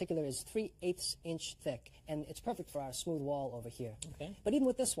in particular is 3/8 inch thick, and it's perfect for our smooth wall over here. Okay. But even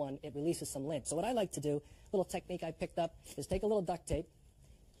with this one, it releases some lint. So what I like to do, a little technique I picked up, is take a little duct tape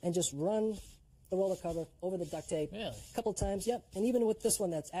and just run the roller cover over the duct tape. Really? A couple times, yep. And even with this one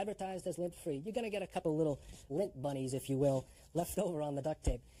that's advertised as lint-free, you're going to get a couple little lint bunnies, if you will, left over on the duct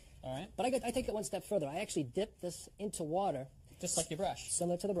tape. All right. But I take it one step further. I actually dip this into water, Just like your brush.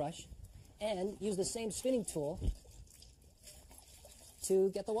 similar to the brush, and use the same spinning tool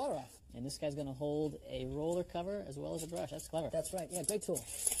to get the water off. And this guy's going to hold a roller cover as well as a brush. That's clever. That's right. Yeah, great tool.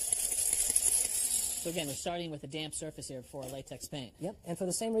 So again, we're starting with a damp surface here for latex paint. Yep, and for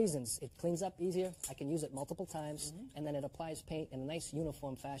the same reasons. It cleans up easier. I can use it multiple times, and then it applies paint in a nice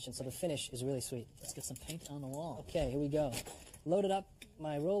uniform fashion, so the finish is really sweet. Let's get some paint on the wall. Okay, here we go. Loaded up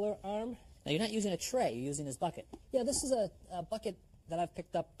my roller arm. Now, you're not using a tray. You're using this bucket. Yeah, this is a bucket that I've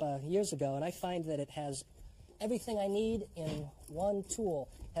picked up years ago, and I find that it has everything I need in one tool.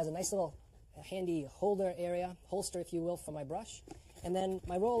 It has a nice little handy holder area, holster, if you will, for my brush. And then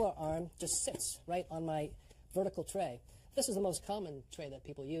my roller arm just sits right on my vertical tray. This is the most common tray that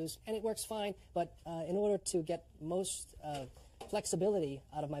people use, and it works fine, but in order to get most flexibility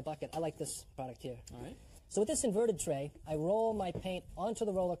out of my bucket, I like this product here. All right. So with this inverted tray, I roll my paint onto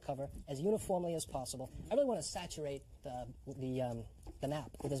the roller cover as uniformly as possible. I really want to saturate the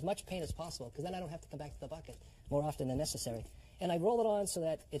nap with as much paint as possible, because then I don't have to come back to the bucket more often than necessary. And I roll it on so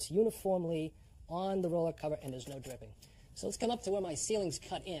that it's uniformly on the roller cover and there's no dripping. So let's come up to where my ceiling's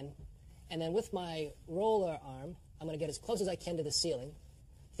cut in, and then with my roller arm, I'm going to get as close as I can to the ceiling,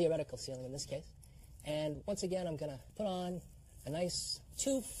 theoretical ceiling in this case. And once again, I'm going to put on a nice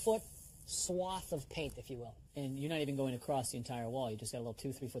 2-foot swath of paint, if you will. And you're not even going across the entire wall. You just got a little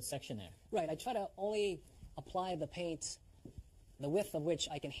 2-3 foot section there. Right. I try to only apply the paint the width of which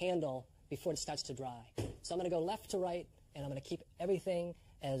I can handle before it starts to dry. So I'm going to go left to right, and I'm going to keep everything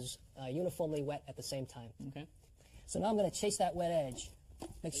as uniformly wet at the same time. Okay. So now I'm going to chase that wet edge,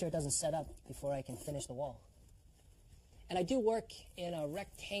 make sure it doesn't set up before I can finish the wall. And I do work in a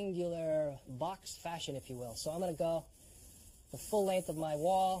rectangular box fashion, if you will. So I'm going to go the full length of my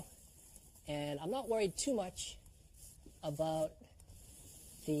wall, and I'm not worried too much about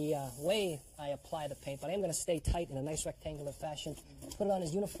the way I apply the paint, but I am going to stay tight in a nice rectangular fashion, put it on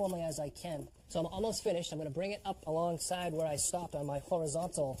as uniformly as I can. So I'm almost finished. I'm going to bring it up alongside where I stopped on my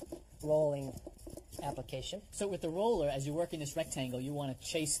horizontal rolling application. So with the roller, as you're working this rectangle, you want to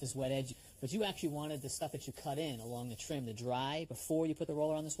chase this wet edge, but you actually wanted the stuff that you cut in along the trim to dry before you put the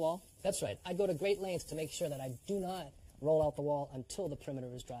roller on this wall? That's right. I go to great lengths to make sure that I do not roll out the wall until the perimeter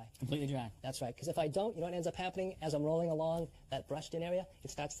is dry. Completely dry. That's right, because if I don't, you know what ends up happening as I'm rolling along that brushed-in area? It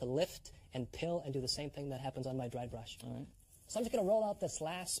starts to lift and pill and do the same thing that happens on my dried brush. All right. So I'm just going to roll out this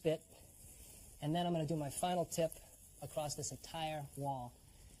last bit, and then I'm going to do my final tip across this entire wall.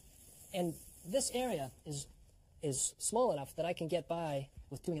 And this area is small enough that I can get by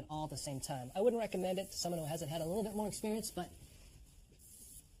with doing it all at the same time. I wouldn't recommend it to someone who hasn't had a little bit more experience, but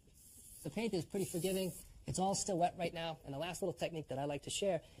the paint is pretty forgiving. It's all still wet right now, and the last little technique that I like to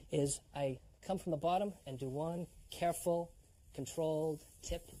share is I come from the bottom and do one careful, controlled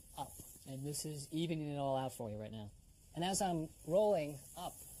tip up. And this is evening it all out for you right now. And as I'm rolling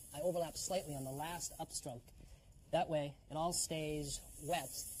up, I overlap slightly on the last upstroke. That way, it all stays wet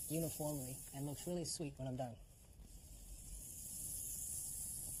uniformly and looks really sweet when I'm done.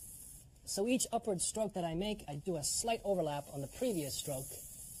 So each upward stroke that I make, I do a slight overlap on the previous stroke.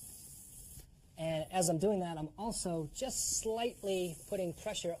 And as I'm doing that, I'm also just slightly putting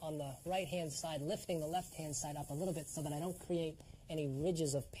pressure on the right-hand side, lifting the left-hand side up a little bit so that I don't create any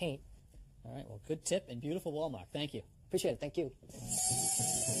ridges of paint. All right, well, good tip and beautiful wall mark. Thank you. Appreciate it. Thank you.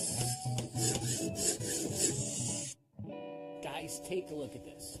 Guys, take a look at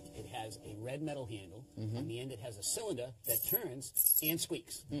this. It has a red metal handle. On the end, it has a cylinder that turns and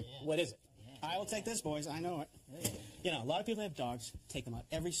squeaks. What is it? I will take this, boys. I know it. You know, a lot of people have dogs. Take them out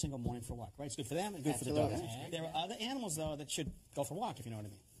every single morning for a walk, right? It's good for them and good for the dogs. Yeah. There are other animals, though, that should go for a walk, if you know what I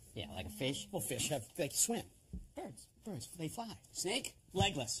mean. Yeah, like a fish. Well, fish they swim. Birds. Birds, they fly. Snake?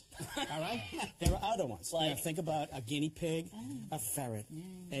 Legless. All right? There are other ones. Like? You know, think about a guinea pig, a ferret,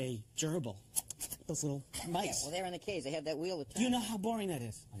 a gerbil. Those little mice. Well, they're in the cage. They have that wheel with Do you know how boring that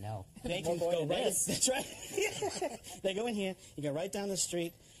is? No. They More can boring go than right. this. That's right. They go in here. You go right down the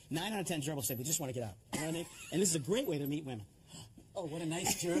street. 9 out of 10 gerbils say they just want to get out. You know what I mean? And this is a great way to meet women. Oh, what a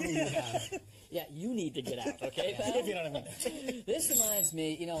nice gerbil you have. Yeah, you need to get out, okay, pal? If you know what I mean. This reminds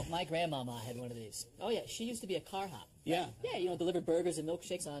me, you know, my grandmama had one of these. Oh, yeah, she used to be a car hop. Yeah. Yeah, you know, delivered burgers and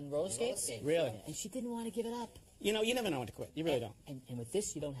milkshakes on roller skates. Really? Yeah, and she didn't want to give it up. You know, you never know when to quit. You really don't. And with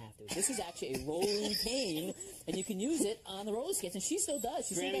this, you don't have to. This is actually a rolling cane, and you can use it on the roller skates, and she still does.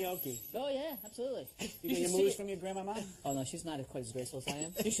 She's Granny still Okie. Oh, yeah, absolutely. You should get your see moves it. from your grandmama? Oh, no, she's not quite as graceful as I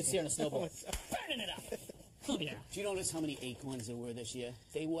am. You should see her on a snowboard. Burning it up. Oh, yeah. Do you notice how many acorns there were this year?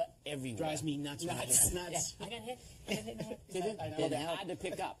 They were everywhere. Drives me nuts. Nuts. Nuts. I got hit. I got hit. Did it? I know. Well, they're hard to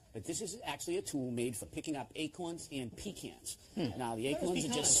pick up. But this is actually a tool made for picking up acorns and pecans. Now, the acorns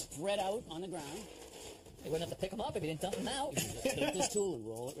are just spread out on the ground. You wouldn't have to pick them up if you didn't dump them out. Take this tool and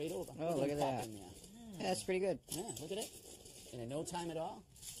roll it right over. Oh, look at Pop that. in there. Yeah, that's pretty good. Yeah, look at it. And in no time at all,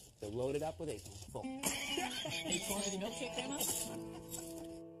 they're loaded up with acorns. Full. Acorn with your milkshake, Grandma?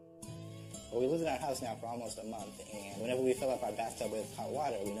 Well, we lived in our house now for almost a month, and whenever we fill up our bathtub with hot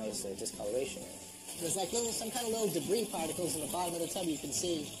water, we notice a discoloration in it. There's like some kind of little debris particles in the bottom of the tub you can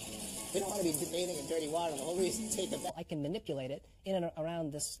see. We don't want to be bathing in dirty water. The whole reason to take a bath. I can manipulate it in and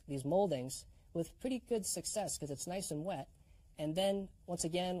around these moldings with pretty good success because it's nice and wet. And then, once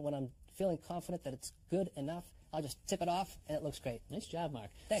again, when I'm feeling confident that it's good enough, I'll just tip it off, and it looks great. Nice job,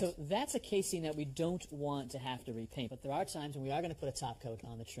 Mark. Thanks. So that's a casing that we don't want to have to repaint, but there are times when we are going to put a top coat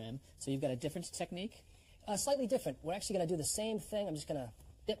on the trim. So you've got a different technique? Slightly different. We're actually going to do the same thing. I'm just going to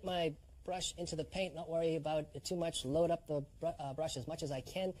dip my brush into the paint, not worry about it too much, load up the brush as much as I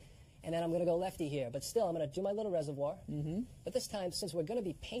can, and then I'm going to go lefty here. But still, I'm going to do my little reservoir. But this time, since we're going to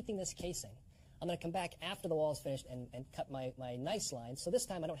be painting this casing, I'm going to come back after the wall is finished and cut my nice lines. So this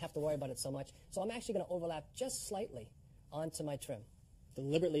time I don't have to worry about it so much. So I'm actually going to overlap just slightly onto my trim.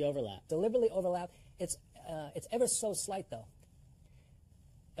 Deliberately overlap. Deliberately overlap. It's ever so slight, though.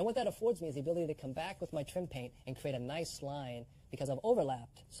 And what that affords me is the ability to come back with my trim paint and create a nice line because I've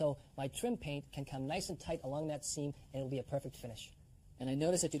overlapped. So my trim paint can come nice and tight along that seam, and it'll be a perfect finish. And I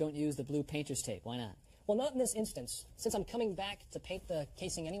notice that you don't use the blue painter's tape. Why not? Well, not in this instance. Since I'm coming back to paint the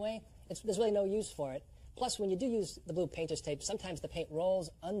casing anyway, there's really no use for it. Plus, when you do use the blue painter's tape, sometimes the paint rolls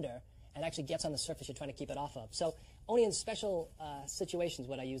under and actually gets on the surface you're trying to keep it off of. So only in special situations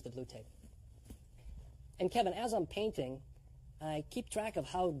would I use the blue tape. And Kevin, as I'm painting, I keep track of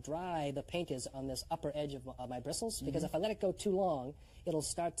how dry the paint is on this upper edge of my bristles, because if I let it go too long, it'll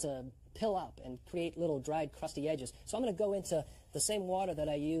start to pill up and create little dried, crusty edges. So I'm going to go into the same water that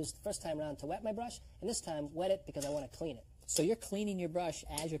I used first time around to wet my brush, and this time wet it because I want to clean it. So you're cleaning your brush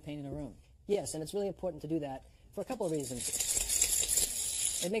as you're painting a room. Yes, and it's really important to do that for a couple of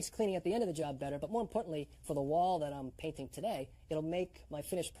reasons. It makes cleaning at the end of the job better, but more importantly, for the wall that I'm painting today, it'll make my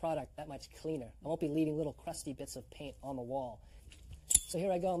finished product that much cleaner. I won't be leaving little crusty bits of paint on the wall. So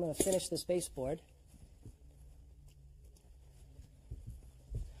here I go. I'm going to finish this baseboard.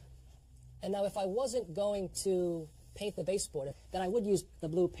 And now if I wasn't going to paint the baseboard, then I would use the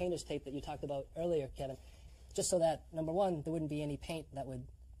blue painter's tape that you talked about earlier, Kevin, just so that, number one, there wouldn't be any paint that would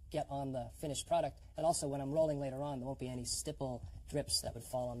get on the finished product, and also when I'm rolling later on, there won't be any stipple drips that would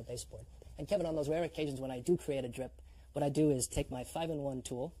fall on the baseboard. And Kevin, on those rare occasions when I do create a drip, what I do is take my 5-in-1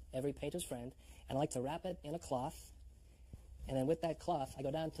 tool, every painter's friend, and I like to wrap it in a cloth, and then with that cloth, I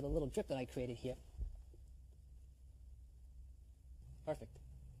go down to the little drip that I created here. Perfect.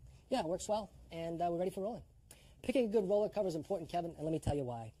 Yeah, it works well, and we're ready for rolling. Picking a good roller cover is important, Kevin, and let me tell you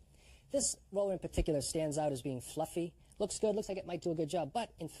why. This roller in particular stands out as being fluffy. Looks good, looks like it might do a good job,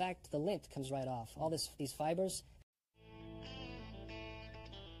 but in fact, the lint comes right off. All these fibers.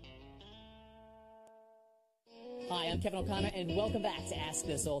 Hi, I'm Kevin O'Connor, and welcome back to Ask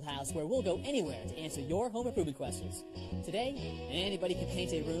This Old House, where we'll go anywhere to answer your home improvement questions. Today, anybody can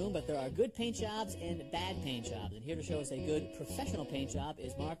paint a room, but there are good paint jobs and bad paint jobs. And here to show us a good professional paint job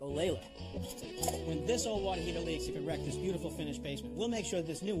is Mark O'Layler. When this old water heater leaks, it can wreck this beautiful finished basement. We'll make sure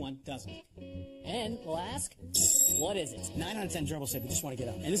this new one doesn't. And we'll ask, what is it? 9 out of 10 gerbils say they just want to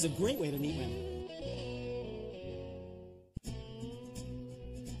get out. And this is a great way to meet women.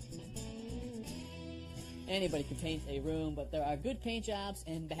 Anybody can paint a room, but there are good paint jobs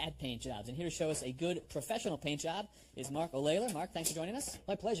and bad paint jobs. And here to show us a good professional paint job is Mark O'Layler. Mark, thanks for joining us.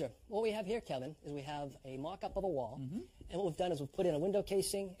 My pleasure. What we have here, Kevin, is we have a mock-up of a wall. And what we've done is we've put in a window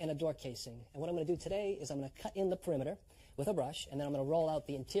casing and a door casing. And what I'm going to do today is I'm going to cut in the perimeter with a brush, and then I'm going to roll out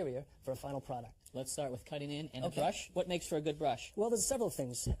the interior for a final product. Let's start with cutting in and Okay. a brush. What makes for a good brush? Well, there's several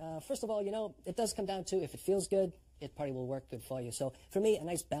things. First of all, it does come down to if it feels good, it probably will work good for you. So for me, a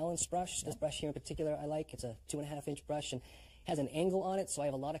nice balanced brush. This brush here in particular I like. It's a 2.5-inch brush and has an angle on it, so I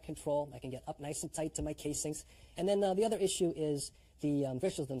have a lot of control. I can get up nice and tight to my casings. And then the other issue is the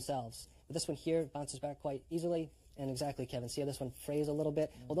bristles themselves. This one here bounces back quite easily. And exactly, Kevin, see how this one frays a little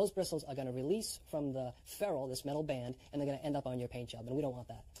bit? Well, those bristles are going to release from the ferrule, this metal band, and they're going to end up on your paint job, and we don't want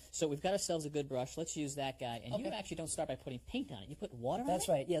that. So we've got ourselves a good brush. Let's use that guy. And you Okay. actually don't start by putting paint on it. You put water on it? That's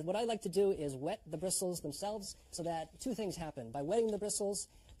right. Yeah, what I like to do is wet the bristles themselves so that two things happen. By wetting the bristles,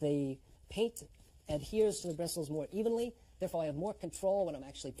 the paint adheres to the bristles more evenly. Therefore, I have more control when I'm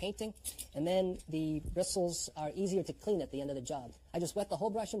actually painting. And then the bristles are easier to clean at the end of the job. I just wet the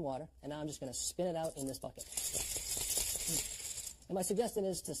whole brush in water, and now I'm just going to spin it out in this bucket. And my suggestion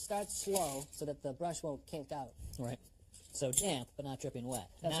is to start slow so that the brush won't kink out. Right. So damp, but not dripping wet.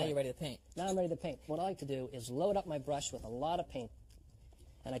 That's now right. you're ready to paint. Now I'm ready to paint. What I like to do is load up my brush with a lot of paint.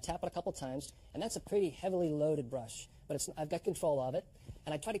 And I tap it a couple times, and that's a pretty heavily loaded brush. But I've got control of it.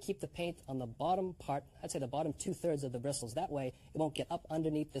 And I try to keep the paint on the bottom part, I'd say the bottom 2/3 of the bristles. That way, it won't get up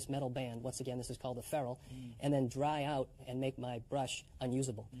underneath this metal band. Once again, this is called the ferrule. And then dry out and make my brush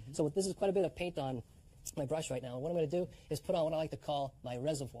unusable. So this is quite a bit of paint on my brush right now. And what I'm going to do is put on what I like to call my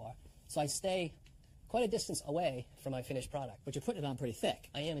reservoir. So I stay quite a distance away from my finished product. But you're putting it on pretty thick.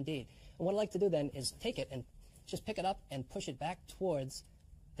 I am indeed. And what I like to do then is take it and just pick it up and push it back towards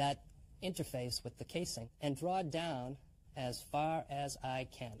that interface with the casing and draw down as far as I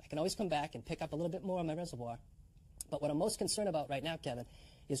can. I can always come back and pick up a little bit more on my reservoir. But what I'm most concerned about right now, Kevin,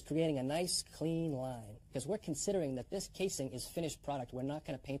 is creating a nice clean line, because we're considering that this casing is finished product. We're not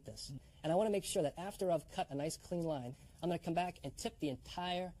going to paint this. And I want to make sure that after I've cut a nice clean line, I'm going to come back and tip the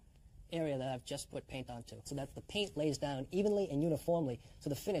entire area that I've just put paint onto so that the paint lays down evenly and uniformly so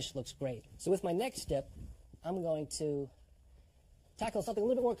the finish looks great. So with my next step, I'm going to tackle something a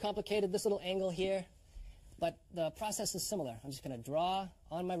little bit more complicated, this little angle here, but the process is similar. I'm just going to draw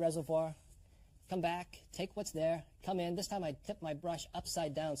on my reservoir, come back, take what's there, come in. This time I tip my brush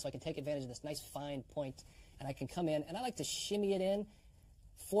upside down so I can take advantage of this nice fine point, and I can come in, and I like to shimmy it in,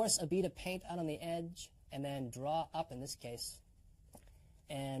 force a bead of paint out on the edge, and then draw up in this case,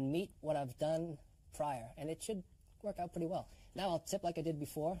 and meet what I've done prior, and it should work out pretty well. Now I'll tip like I did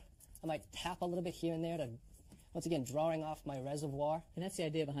before. I might tap a little bit here and there to, once again, drawing off my reservoir. And that's the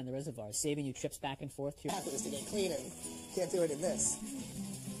idea behind the reservoir, saving you trips back and forth to your... Half of this to get clean and can't do it in this.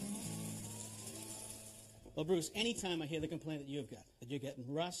 Well, Bruce, anytime I hear the complaint that you've got, that you're getting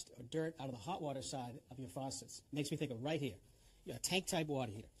rust or dirt out of the hot water side of your faucets, it makes me think of right here. You got a tank-type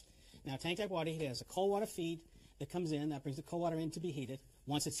water heater. Now, a tank-type water heater has a cold water feed that comes in, that brings the cold water in to be heated.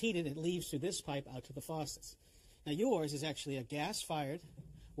 Once it's heated, it leaves through this pipe out to the faucets. Now, yours is actually a gas-fired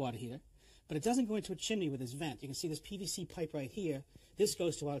water heater, but it doesn't go into a chimney with this vent. You can see this PVC pipe right here. This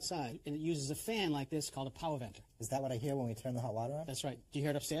goes to outside, and it uses a fan like this called a power venter. Is that what I hear when we turn the hot water on? That's right. Do you hear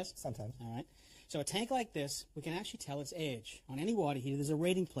it upstairs? Sometimes. All right. So a tank like this, we can actually tell its age. On any water heater, there's a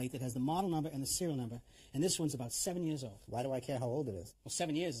rating plate that has the model number and the serial number, and this one's about 7 years old. Why do I care how old it is? Well,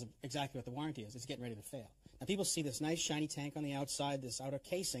 7 years is exactly what the warranty is. It's getting ready to fail. Now, people see this nice shiny tank on the outside, this outer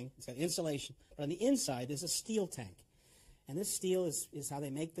casing. It's got insulation. But on the inside, there's a steel tank. And this steel is how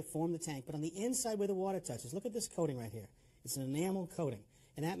they form the tank. But on the inside where the water touches, look at this coating right here. It's an enamel coating.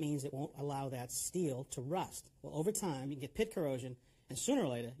 And that means it won't allow that steel to rust. Well, over time, you can get pit corrosion, and sooner or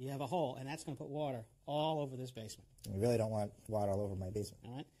later, you have a hole, and that's going to put water all over this basement. We really don't want water all over my basement.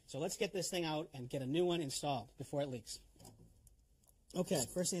 All right? So let's get this thing out and get a new one installed before it leaks. Okay,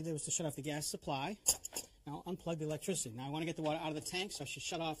 first thing I did was to shut off the gas supply. Now unplug the electricity. Now I want to get the water out of the tank, so I should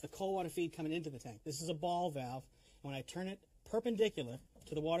shut off the cold water feed coming into the tank. This is a ball valve. When I turn it perpendicular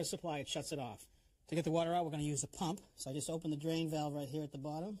to the water supply, it shuts it off. To get the water out, we're going to use a pump. So I just open the drain valve right here at the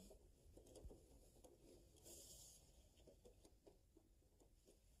bottom.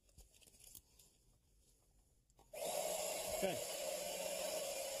 Good.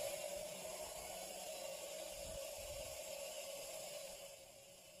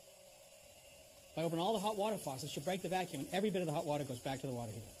 If I open all the hot water faucets, you break the vacuum, and every bit of the hot water goes back to the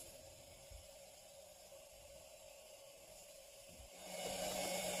water heater.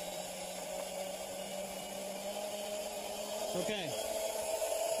 Okay.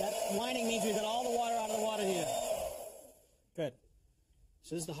 That lining means we got all the water out of the water heater. Good.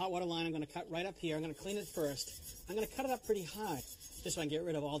 So this is the hot water line I'm going to cut right up here. I'm going to clean it first. I'm going to cut it up pretty high, just so I can get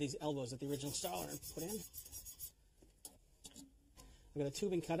rid of all these elbows that the original installer put in. I've got a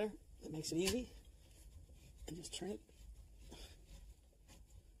tubing cutter that makes it easy. And just turn it.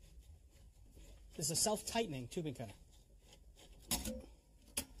 This is a self-tightening tubing cutter.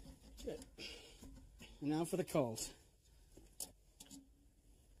 Good. And now for the cold.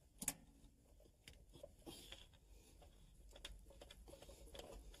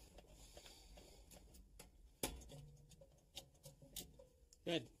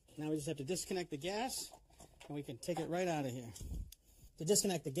 Good. Now we just have to disconnect the gas, and we can take it right out of here. To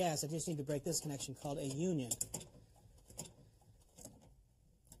disconnect the gas, I just need to break this connection called a union.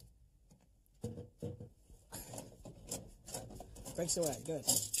 Breaks away. Good.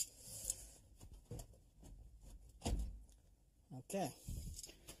 Okay.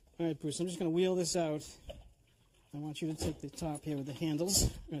 All right, Bruce, I'm just going to wheel this out. I want you to take the top here with the handles.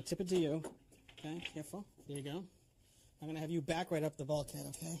 I'm going to tip it to you. Okay, careful. There you go. I'm going to have you back right up the bulkhead,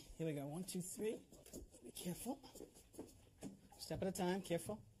 okay? Here we go. 1, 2, 3. Be careful. Step at a time.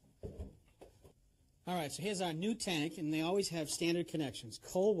 Careful. All right, so here's our new tank, and they always have standard connections.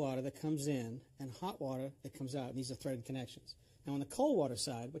 Cold water that comes in and hot water that comes out. And these are threaded connections. Now, on the cold water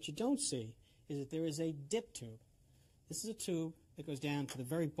side, what you don't see is that there is a dip tube. This is a tube that goes down to the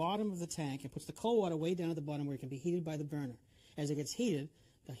very bottom of the tank and puts the cold water way down at the bottom where it can be heated by the burner. As it gets heated,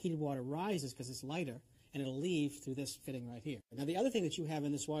 the heated water rises because it's lighter, and it'll leave through this fitting right here. Now, the other thing that you have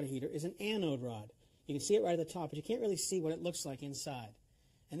in this water heater is an anode rod. You can see it right at the top, but you can't really see what it looks like inside.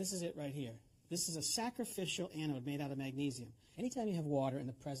 And this is it right here. This is a sacrificial anode made out of magnesium. Anytime you have water in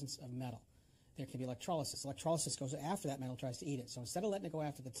the presence of metal, there can be electrolysis. Electrolysis goes after that metal, tries to eat it. So instead of letting it go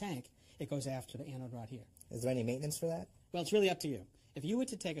after the tank, it goes after the anode rod here. Is there any maintenance for that? Well, it's really up to you. If you were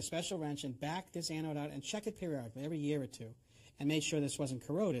to take a special wrench and back this anode out and check it periodically, every year or two, and make sure this wasn't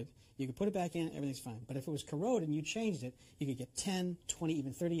corroded, you could put it back in, everything's fine. But if it was corroded and you changed it, you could get 10, 20,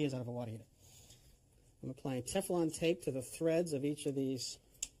 even 30 years out of a water heater. I'm applying Teflon tape to the threads of each of these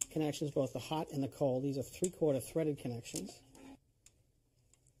connections, both the hot and the cold. These are 3/4 threaded connections.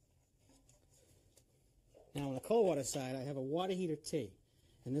 Now on the cold water side, I have a water heater T.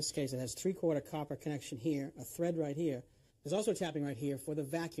 In this case, it has 3/4 copper connection here, a thread right here. There's also a tapping right here for the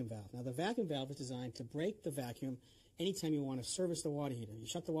vacuum valve. Now the vacuum valve is designed to break the vacuum anytime you want to service the water heater. You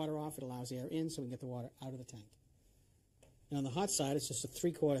shut the water off, it allows air in so we can get the water out of the tank. And on the hot side, it's just a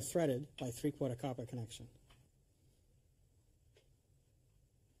 3/4 threaded by 3/4 copper connection.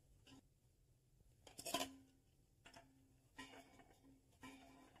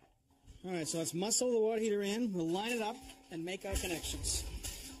 All right, so let's muscle the water heater in. We'll line it up and make our connections.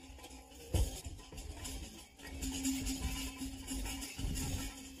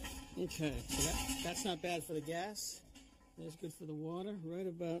 Okay, so that's not bad for the gas. That's good for the water, right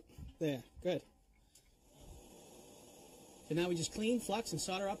about there. Good. So now we just clean, flux, and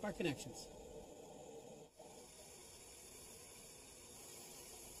solder up our connections.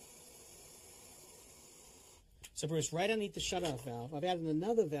 So Bruce, right underneath the shutoff valve, I've added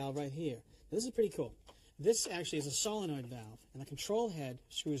another valve right here. Now, this is pretty cool. This actually is a solenoid valve, and the control head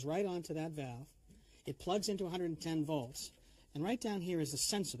screws right onto that valve. It plugs into 110 volts, and right down here is a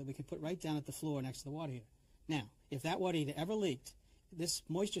sensor that we can put right down at the floor next to the water heater. Now, if that water heater ever leaked, this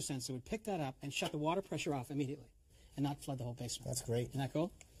moisture sensor would pick that up and shut the water pressure off immediately and not flood the whole basement. That's great. Isn't that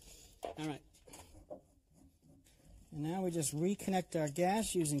cool? All right. And now we just reconnect our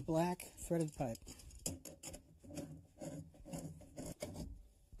gas using black threaded pipe.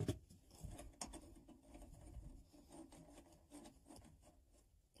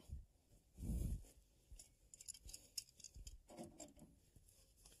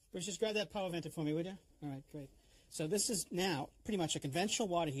 Bruce, just grab that power venter for me, would you? All right, great. So this is now pretty much a conventional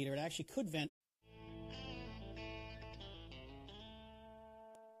water heater. It actually could vent.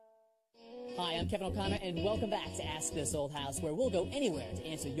 Hi, I'm Kevin O'Connor, and welcome back to Ask This Old House, where we'll go anywhere to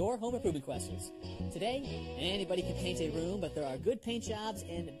answer your home improvement questions. Today, anybody can paint a room, but there are good paint jobs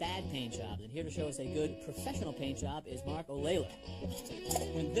and bad paint jobs. And here to show us a good professional paint job is Mark O'Leary.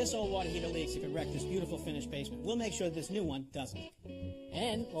 When this old water heater leaks, it could wreck this beautiful finished basement. We'll make sure that this new one doesn't.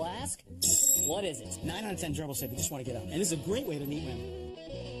 And we'll ask, what is it? 9 out of 10 gerbils say they just want to get out. And this is a great way to meet women.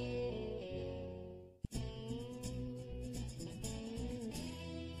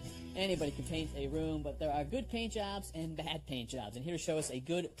 Anybody can paint a room, but there are good paint jobs and bad paint jobs. And here to show us a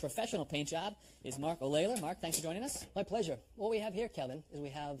good professional paint job is Mark O'Leary. Mark, thanks for joining us. My pleasure. What we have here, Kevin, is we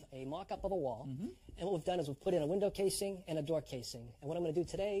have a mock-up of a wall. And what we've done is we've put in a window casing and a door casing. And what I'm going to do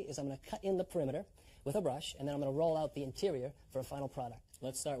today is I'm going to cut in the perimeter with a brush, and then I'm going to roll out the interior for a final product.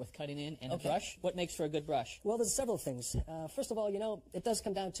 Let's start with cutting in and a brush. What makes for a good brush? Well, there's several things. First of all, you know, it does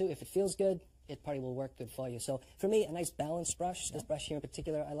come down to if it feels good, it probably will work good for you. So for me, a nice balanced brush. This brush here in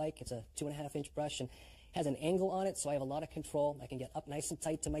particular I like. It's a 2.5-inch brush and has an angle on it, so I have a lot of control. I can get up nice and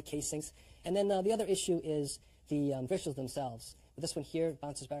tight to my casings. And then the other issue is the bristles themselves. This one here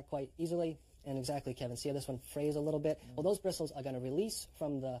bounces back quite easily. And exactly, Kevin. See how this one frays a little bit? Well, those bristles are going to release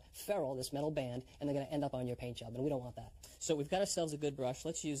from the ferrule, this metal band, and they're going to end up on your paint job, and we don't want that. So we've got ourselves a good brush.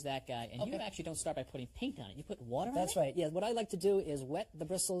 Let's use that guy. And Okay. you actually don't start by putting paint on it. You put water on it? That's right. Yeah, what I like to do is wet the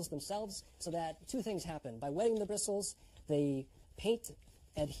bristles themselves so that two things happen. By wetting the bristles, the paint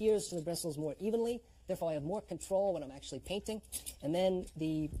adheres to the bristles more evenly. Therefore, I have more control when I'm actually painting. And then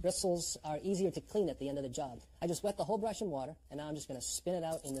the bristles are easier to clean at the end of the job. I just wet the whole brush in water, and now I'm just going to spin it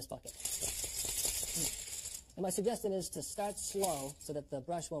out in this bucket. And my suggestion is to start slow so that the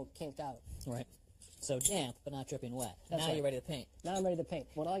brush won't kink out. Right. So damp, but not dripping wet. That's now right. you're ready to paint. Now I'm ready to paint.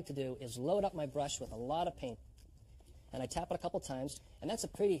 What I like to do is load up my brush with a lot of paint. And I tap it a couple times, and that's a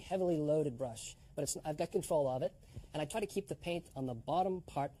pretty heavily loaded brush. But I've got control of it. And I try to keep the paint on the bottom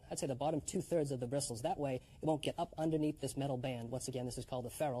part, I'd say the bottom 2/3 of the bristles. That way, it won't get up underneath this metal band. Once again, this is called the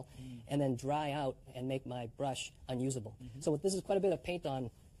ferrule. And then dry out and make my brush unusable. So this is quite a bit of paint on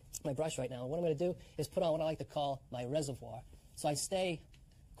my brush right now. And what I'm going to do is put on what I like to call my reservoir. So I stay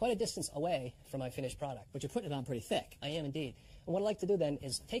quite a distance away from my finished product. But you're putting it on pretty thick. I am indeed. And what I like to do then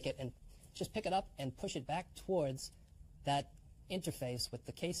is take it and just pick it up and push it back towards that interface with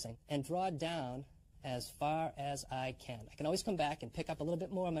the casing and draw down as far as I can. I can always come back and pick up a little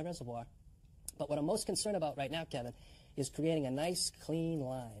bit more on my reservoir. But what I'm most concerned about right now, Kevin, is creating a nice clean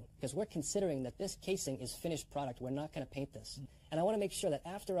line, because we're considering that this casing is finished product. We're not going to paint this. And I want to make sure that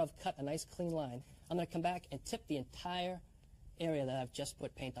after I've cut a nice clean line, I'm going to come back and tip the entire area that I've just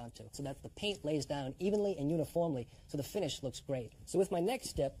put paint onto so that the paint lays down evenly and uniformly so the finish looks great. So with my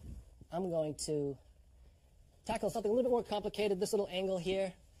next dip, I'm going to tackle something a little bit more complicated, this little angle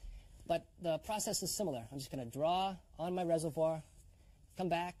here, but the process is similar. I'm just going to draw on my reservoir, come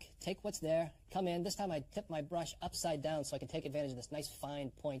back, take what's there, come in. This time I tip my brush upside down so I can take advantage of this nice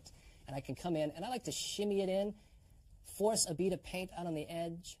fine point, and I can come in, and I like to shimmy it in, force a bead of paint out on the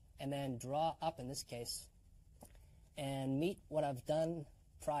edge, and then draw up in this case, and meet what I've done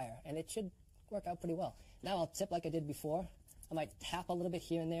prior, and it should work out pretty well. Now I'll tip like I did before. I might tap a little bit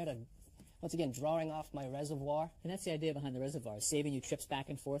here and there to, once again, drawing off my reservoir. And that's the idea behind the reservoir, saving you trips back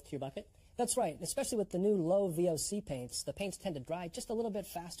and forth to your bucket? That's right, especially with the new low VOC paints. The paints tend to dry just a little bit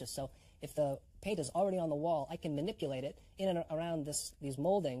faster, so if the paint is already on the wall, I can manipulate it in and around these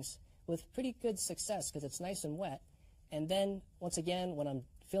moldings with pretty good success because it's nice and wet. And then, once again, when I'm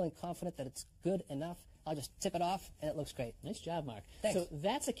feeling confident that it's good enough, I'll just tip it off, and it looks great. Nice job, Mark. Thanks. So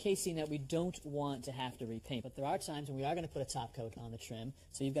that's a casing that we don't want to have to repaint, but there are times when we are going to put a top coat on the trim.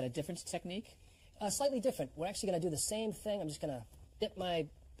 So you've got a different technique? Slightly different. We're actually going to do the same thing. I'm just going to dip my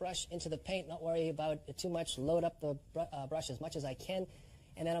brush into the paint, not worry about it too much, load up the brush as much as I can,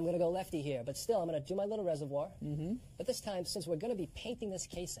 and then I'm going to go lefty here. But still, I'm going to do my little reservoir. But this time, since we're going to be painting this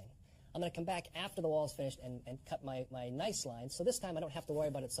casing, I'm going to come back after the wall is finished and cut my nice line. So this time I don't have to worry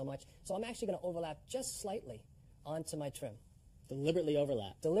about it so much. So I'm actually going to overlap just slightly onto my trim. Deliberately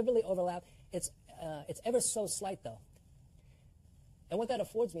overlap. Deliberately overlap. It's ever so slight, though. And what that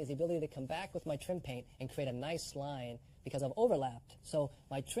affords me is the ability to come back with my trim paint and create a nice line because I've overlapped. So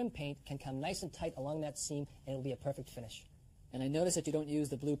my trim paint can come nice and tight along that seam, and it'll be a perfect finish. And I notice that you don't use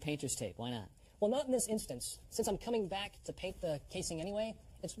the blue painter's tape. Why not? Well, not in this instance. Since I'm coming back to paint the casing anyway,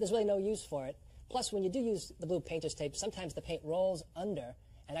 there's really no use for it. Plus, when you do use the blue painter's tape, sometimes the paint rolls under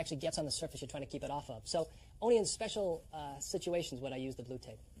and actually gets on the surface you're trying to keep it off of. So only in special situations would I use the blue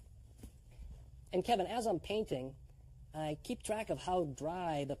tape. And Kevin, as I'm painting, I keep track of how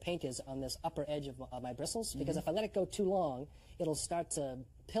dry the paint is on this upper edge of my bristles, because if I let it go too long, it'll start to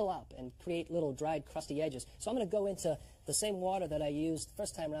pill up and create little dried, crusty edges. So I'm going to go into the same water that I used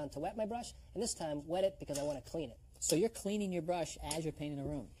first time around to wet my brush, and this time wet it because I want to clean it. So you're cleaning your brush as you're painting a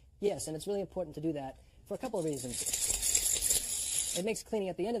room? Yes, and it's really important to do that for a couple of reasons. It makes cleaning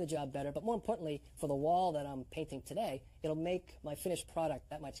at the end of the job better, but more importantly, for the wall that I'm painting today, it'll make my finished product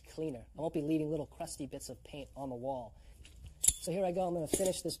that much cleaner. I won't be leaving little crusty bits of paint on the wall. So here I go. I'm going to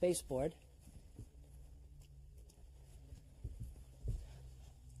finish this baseboard.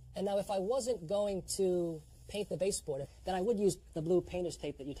 And now if I wasn't going to paint the baseboard, then I would use the blue painter's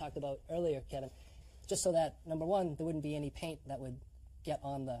tape that you talked about earlier, Kevin, just so that, number one, there wouldn't be any paint that would get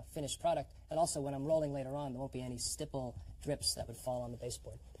on the finished product, and also when I'm rolling later on, there won't be any stipple drips that would fall on the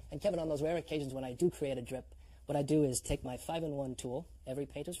baseboard. And Kevin, on those rare occasions when I do create a drip, what I do is take my 5-in-1 tool, every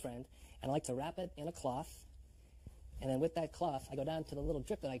painter's friend, and I like to wrap it in a cloth, and then with that cloth, I go down to the little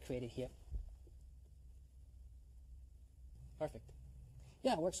drip that I created here. Perfect.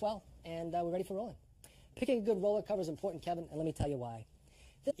 Yeah, it works well, and we're ready for rolling. Picking a good roller cover is important, Kevin, and let me tell you why.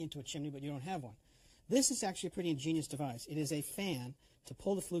 Into a chimney, but you don't have one. This is actually a pretty ingenious device. It is a fan to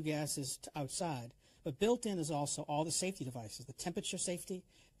pull the flue gases to outside, But built in is also all the safety devices, the temperature safety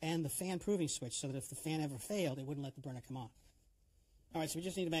and the fan proving switch, so that if the fan ever failed, it wouldn't let the burner come on. All right, so we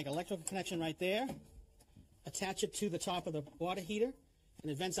just need to make an electrical connection right there, attach it to the top of the water heater,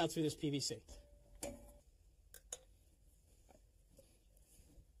 and it vents out through this PVC.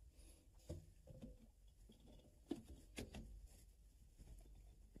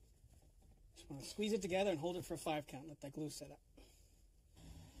 Just want to squeeze it together and hold it for a 5 count. Let that glue set up.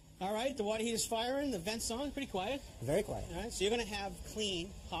 All right, the water heater's firing, the vent's on, pretty quiet. Very quiet. All right, so you're going to have clean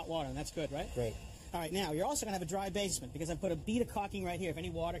hot water, and that's good, right? Great. All right, now you're also going to have a dry basement because I've put a bead of caulking right here. If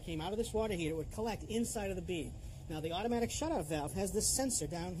any water came out of this water heater, it would collect inside of the bead. Now, the automatic shutoff valve has this sensor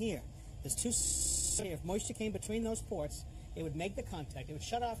down here. There's two. If moisture came between those ports, it would make the contact. It would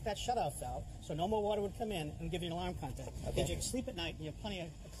shut off that shutoff valve, so no more water would come in and give you an alarm contact. Okay. Then you can sleep at night and you have plenty of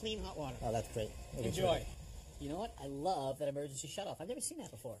clean hot water. Oh, that's great. Enjoy. You know what? I love that emergency shutoff. I've never seen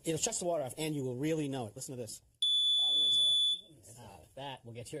that before. It'll shut the water off, and you will really know it. Listen to this. That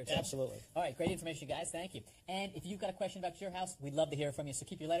will get your attention. Absolutely. All right, great information, guys. Thank you. And if you've got a question about your house, we'd love to hear from you, so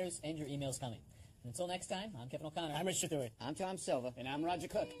keep your letters and your emails coming. And until next time, I'm Kevin O'Connor. I'm Richard Dewey. I'm Tom Silva. And I'm Roger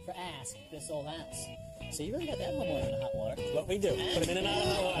Cook. For Ask This Old House. So you really got that homeowner in the hot water. What we do. Put him in and out of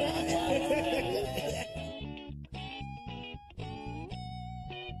hot water.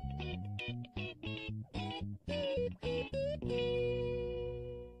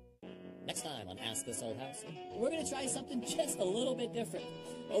 Next time on Ask This Old House, we're going to try something just a little bit different.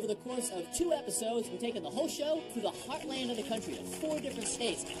 Over the course of 2 episodes, we're taking the whole show through the heartland of the country to 4 different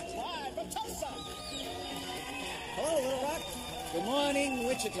states. Live from Tulsa. Hello, Little Rock. Good morning,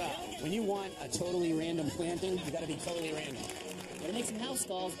 Wichita. When you want a totally random planting, you got to be totally random. We're going to make some house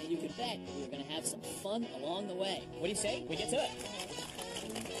calls, and you can bet we're going to have some fun along the way. What do you say? We get to it.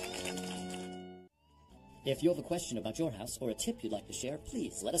 If you have a question about your house or a tip you'd like to share,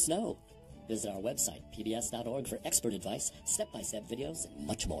 please let us know. Visit our website, pbs.org, for expert advice, step-by-step videos, and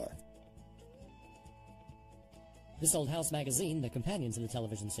much more. This Old House magazine, the companion to the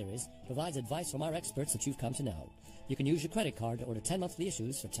television series, provides advice from our experts that you've come to know. You can use your credit card to order 10 monthly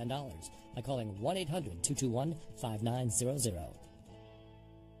issues for $10 by calling 1-800-221-5900.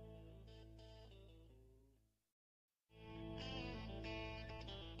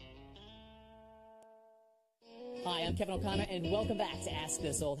 Hi, I'm Kevin O'Connor, and welcome back to Ask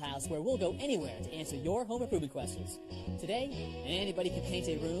This Old House, where we'll go anywhere to answer your home improvement questions. Today, anybody can paint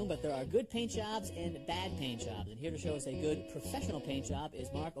a room, but there are good paint jobs and bad paint jobs. And here to show us a good professional paint job is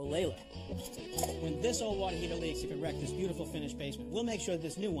Mark O'Leary. When this old water heater leaks, it could wreck this beautiful finished basement. We'll make sure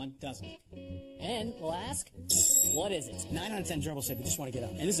this new one doesn't. And we'll ask, what is it? 9 out of 10 gerbils say they just want to get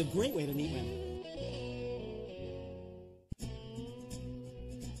out. And this is a great way to meet women.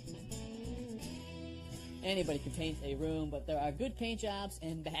 Anybody can paint a room, but there are good paint jobs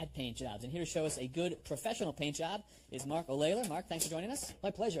and bad paint jobs. And here to show us a good professional paint job is Mark O'Leary. Mark, thanks for joining us. My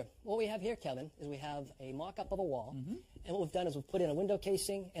pleasure. What we have here, Kevin, is we have a mock-up of a wall. And what we've done is we've put in a window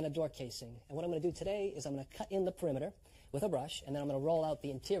casing and a door casing. And what I'm going to do today is I'm going to cut in the perimeter with a brush, and then I'm going to roll out the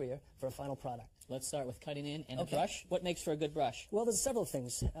interior for a final product. Let's start with cutting in and a brush. What makes for a good brush? Well, there's several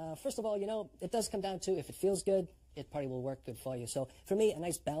things. First of all, you know, it does come down to if it feels good, it probably will work good for you. So for me, a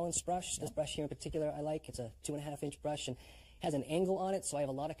nice balanced brush. This brush here in particular I like. It's a 2.5-inch brush and has an angle on it, so I have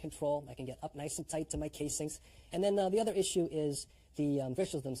a lot of control. I can get up nice and tight to my casings. And then the other issue is the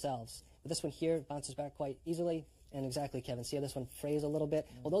bristles themselves. But this one here bounces back quite easily. And exactly, Kevin, see how this one frays a little bit?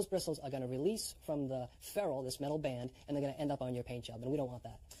 Well, those bristles are going to release from the ferrule, this metal band, and they're going to end up on your paint job, and we don't want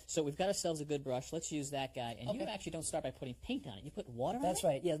that. So we've got ourselves a good brush. Let's use that guy. And you actually don't start by putting paint on it. You put water on it? That's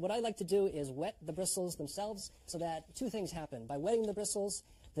right. Yeah, what I like to do is wet the bristles themselves so that 2 things happen. By wetting the bristles,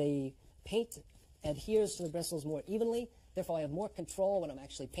 the paint adheres to the bristles more evenly. Therefore, I have more control when I'm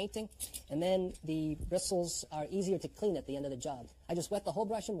actually painting. And then the bristles are easier to clean at the end of the job. I just wet the whole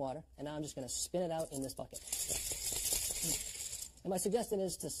brush in water, and now I'm just going to spin it out in this bucket. And my suggestion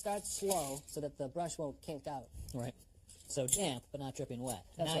is to start slow so that the brush won't kink out. Right. So damp, but not dripping wet.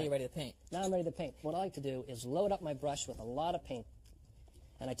 That's now right. you're ready to paint. Now I'm ready to paint. What I like to do is load up my brush with a lot of paint.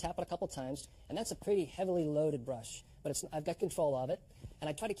 And I tap it a couple times, and that's a pretty heavily loaded brush. But I've got control of it. And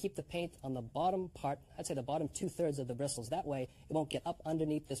I try to keep the paint on the bottom part, I'd say the bottom 2/3 of the bristles. That way, it won't get up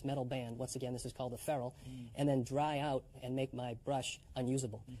underneath this metal band. Once again, this is called the ferrule. And then dry out and make my brush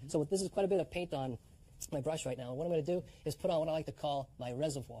unusable. So this is quite a bit of paint on my brush right now. What I'm going to do is put on what I like to call my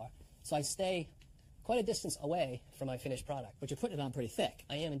reservoir. So I stay quite a distance away from my finished product. But you're putting it on pretty thick.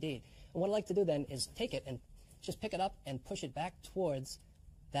 I am indeed. And what I like to do then is take it and just pick it up and push it back towards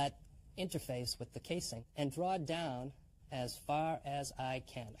that interface with the casing and draw down as far as I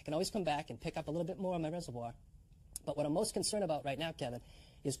can. I can always come back and pick up a little bit more on my reservoir. But what I'm most concerned about right now, Kevin,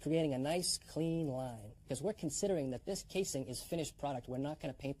 is creating a nice clean line, because we're considering that this casing is finished product. We're not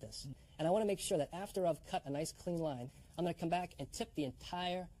going to paint this. And I want to make sure that after I've cut a nice clean line, I'm going to come back and tip the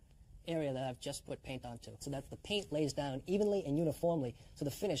entire area that I've just put paint onto, so that the paint lays down evenly and uniformly, so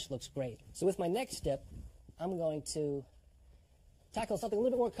the finish looks great. So with my next step, I'm going to tackle something a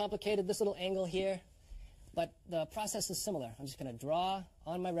little bit more complicated, this little angle here, but the process is similar. I'm just going to draw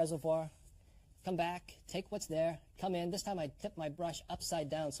on my reservoir, come back, take what's there, come in. This time I tip my brush upside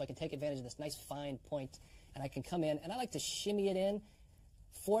down so I can take advantage of this nice fine point, and I can come in, and I like to shimmy it in,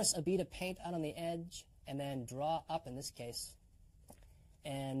 force a bead of paint out on the edge, and then draw up in this case,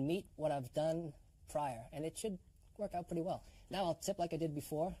 and meet what I've done prior, and it should work out pretty well. Now I'll tip like I did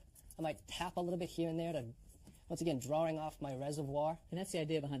before. I might tap a little bit here and there to, once again, drawing off my reservoir. And that's the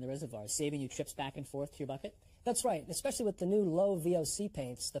idea behind the reservoir, saving you trips back and forth to your bucket? That's right, especially with the new low VOC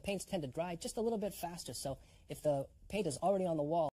paints. The paints tend to dry just a little bit faster, so if the paint is already on the wall,